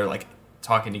fact that they're like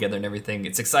talking together and everything,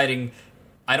 it's exciting.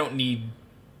 I don't need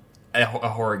a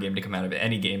horror game to come out of it.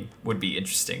 Any game would be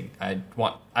interesting.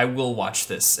 I will watch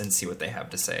this and see what they have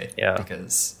to say. Yeah,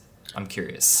 because I'm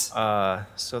curious.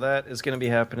 So that is going to be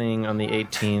happening on the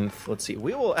 18th. Let's see.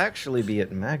 We will actually be at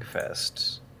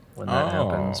MagFest when that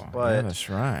happens. But that's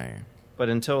right. But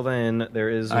until then, there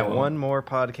is one more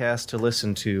podcast to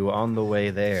listen to on the way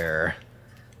there.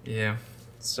 Yeah.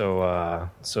 So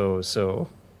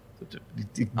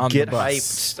Get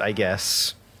hyped, I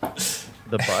guess.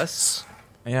 The bus?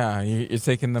 Yeah, you're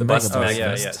taking the bus. bus.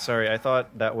 Yeah. Sorry, I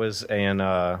thought that was an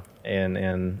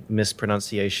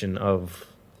mispronunciation of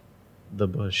the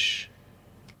bush.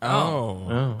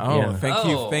 Yeah.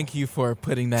 Thank you for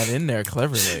putting that in there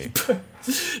cleverly.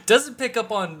 Doesn't pick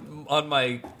up on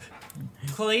my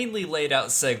plainly laid out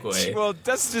segue. Well,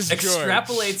 that's just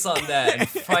extrapolates on that and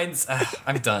finds.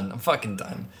 I'm done. I'm fucking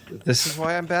done. This is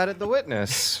why I'm bad at The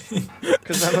Witness,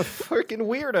 because I'm a freaking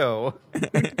weirdo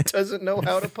who doesn't know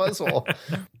how to puzzle.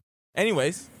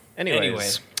 Anyways.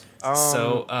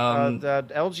 So the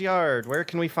LGR. Where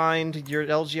can we find your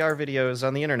LGR videos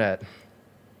on the internet?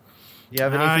 You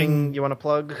have anything you want to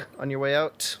plug on your way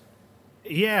out?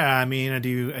 Yeah, I mean, I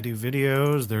do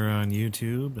videos. They're on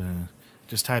YouTube.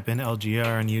 Just type in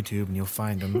LGR on YouTube and you'll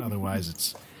find them. Otherwise,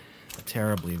 it's a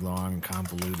terribly long,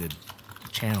 convoluted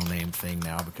channel name thing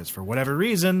now because for whatever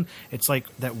reason, it's like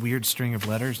that weird string of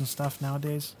letters and stuff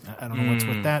nowadays. I don't know what's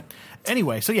with that.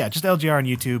 Anyway, so yeah, just LGR on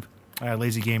YouTube,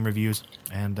 Lazy Game Reviews,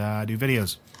 and I do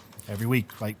videos every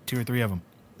week, like 2 or 3 of them.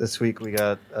 This week we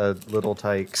got Little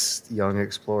Tykes Young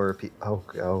Explorer.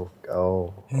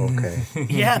 Okay.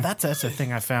 Yeah, that's a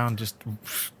thing I found just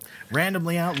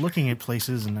randomly out looking at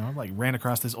places, and I ran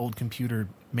across this old computer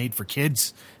made for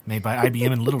kids, made by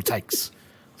IBM and Little Tykes.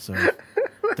 So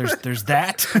there's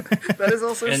that. That is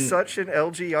also such an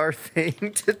LGR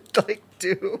thing to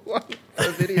do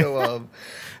a video of.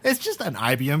 It's just an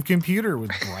IBM computer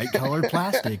with bright colored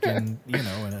plastic, and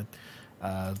and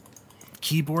a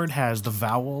keyboard has the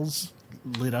vowels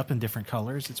lit up in different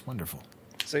colors. It's wonderful.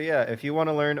 So yeah, if you want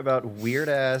to learn about weird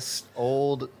ass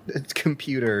old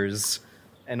computers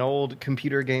and old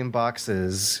computer game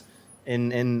boxes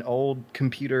in old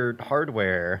computer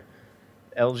hardware,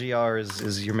 LGR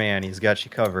is your man. He's got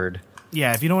you covered.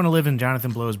 Yeah, if you don't want to live in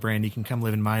Jonathan Blow's brand, you can come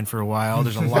live in mine for a while.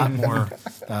 There's a lot more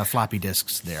floppy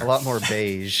disks there. A lot more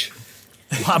beige.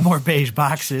 A lot more beige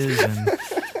boxes, and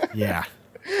yeah.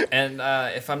 And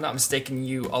if I'm not mistaken,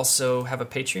 you also have a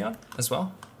Patreon as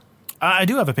well? I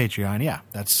do have a Patreon, yeah.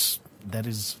 That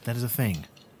is a thing.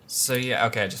 So yeah,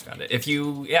 okay, I just found it. If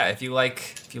you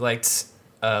liked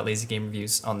Lazy Game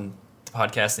Reviews on the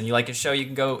podcast and you like his show, you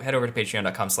can go head over to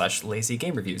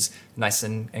patreon.com/LazyGameReviews. Nice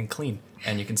and clean,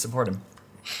 and you can support him.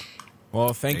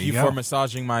 Well, thank you for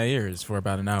massaging my ears for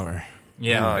about an hour.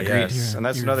 Yeah, yes. And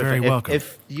that's another thing. Welcome.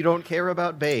 If you don't care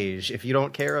about beige, if you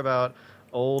don't care about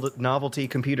old novelty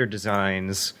computer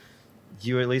designs,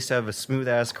 you at least have a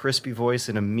smooth-ass, crispy voice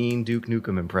and a mean Duke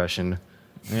Nukem impression.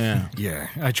 Yeah. Yeah.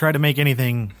 I try to make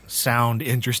anything sound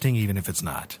interesting, even if it's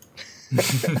not.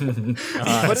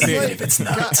 But it's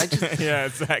not. God, yeah,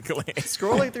 exactly.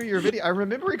 Scrolling through your video, I'm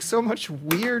remembering so much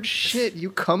weird shit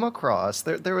you come across.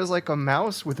 There was like a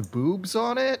mouse with boobs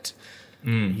on it.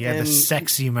 Yeah, the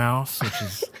sexy mouse, which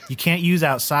is you can't use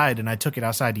outside, and I took it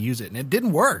outside to use it, and it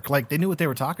didn't work. Like, they knew what they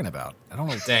were talking about. I don't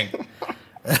know. Dang.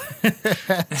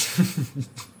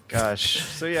 Gosh.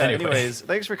 So yeah, anyways,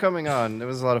 thanks for coming on. It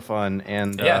was a lot of fun.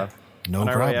 And no on problem.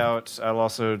 our way out, I'll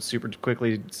also super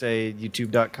quickly say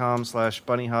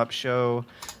youtube.com/bunnyhopshow.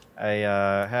 I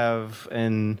have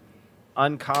an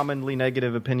uncommonly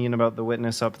negative opinion about The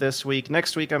Witness up this week.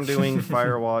 Next week I'm doing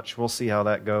Firewatch. We'll see how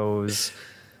that goes.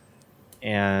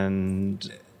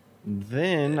 And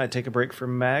then I take a break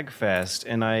from MagFest,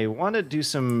 and I want to do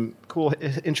some cool,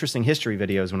 interesting history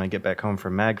videos when I get back home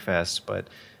from MagFest, but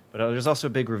there's also a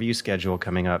big review schedule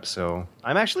coming up, so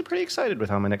I'm actually pretty excited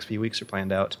with how my next few weeks are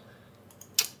planned out.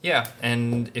 Yeah,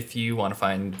 and if you want to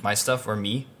find my stuff or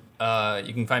me,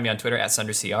 you can find me on Twitter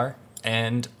 @SunderCR,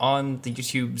 and on the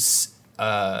YouTube's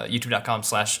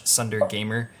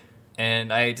youtube.com/SunderGamer.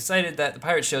 And I decided that the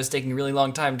Pirate Show is taking a really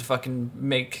long time to fucking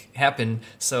make happen,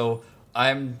 so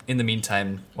in the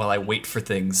meantime, while I wait for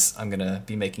things, I'm going to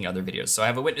be making other videos. So I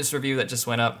have a Witness review that just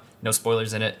went up, no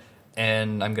spoilers in it,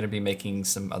 and I'm going to be making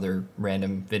some other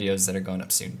random videos that are going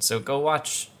up soon. So go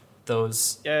watch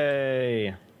those.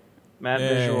 Yay! Matt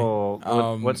Visual,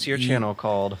 what's your channel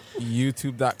called?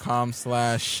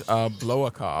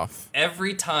 youtube.com/Blowakoff.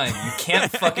 Every time. You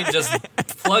can't fucking just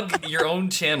plug your own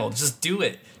channel. Just do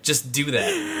it. Just do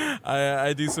that.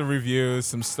 I do some reviews,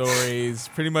 some stories,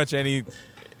 pretty much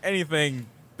anything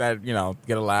that,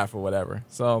 get a laugh or whatever.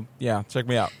 So, yeah, check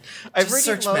me out. Just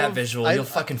search Matt Visual. You'll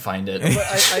fucking find it.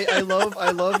 I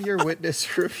love your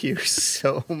Witness reviews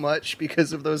so much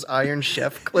because of those Iron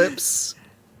Chef clips.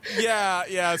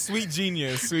 Yeah, sweet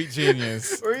genius.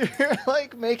 Where you're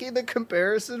like making the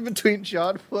comparison between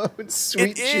John Flo and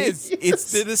Sweet Genius.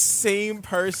 It's the same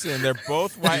person. They're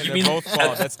both white and they're both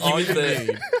bald. That's all you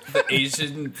need. The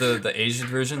Asian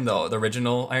version, the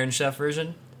original Iron Chef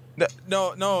version?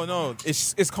 No.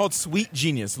 It's called Sweet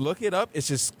Genius. Look it up. It's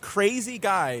this crazy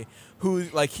guy who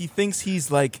like he thinks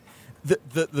he's like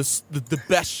the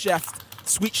best chef,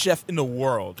 sweet chef in the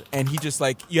world, and he just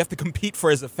like you have to compete for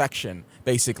his affection,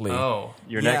 basically. Oh,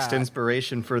 your next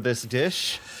inspiration for this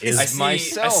dish is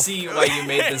myself. I see why you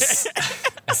made this.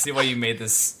 I see why you made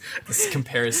this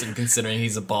comparison, considering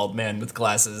he's a bald man with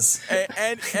glasses.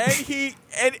 And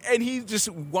he just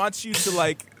wants you to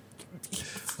like.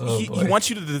 He wants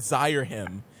you to desire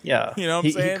him. Yeah, you know what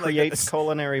I'm saying? He creates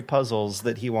culinary puzzles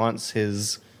that he wants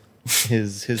his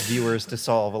viewers to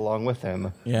solve along with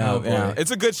him. Yeah, yeah.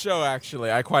 It's a good show,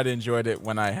 actually. I quite enjoyed it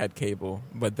when I had cable,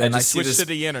 but then I switched to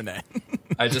the internet.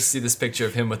 I just see this picture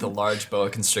of him with a large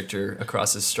boa constrictor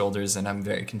across his shoulders, and I'm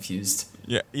very confused.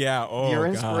 Yeah. Oh, your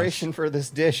inspiration for this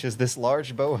dish is this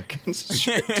large boa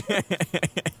constrictor.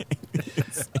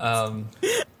 All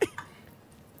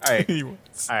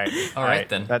right.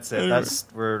 Then that's it.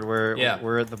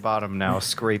 We're at the bottom now,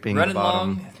 scraping running the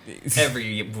bottom long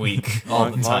every week, all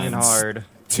the time, long and hard.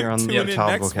 Here on the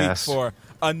next week cast for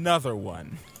another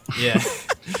one. Yeah.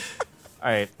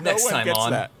 All right. Next no one time gets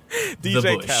on that.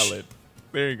 DJ Khaled.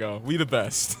 There you go. We the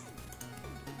best.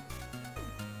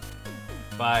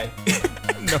 Bye.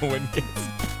 No one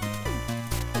gets.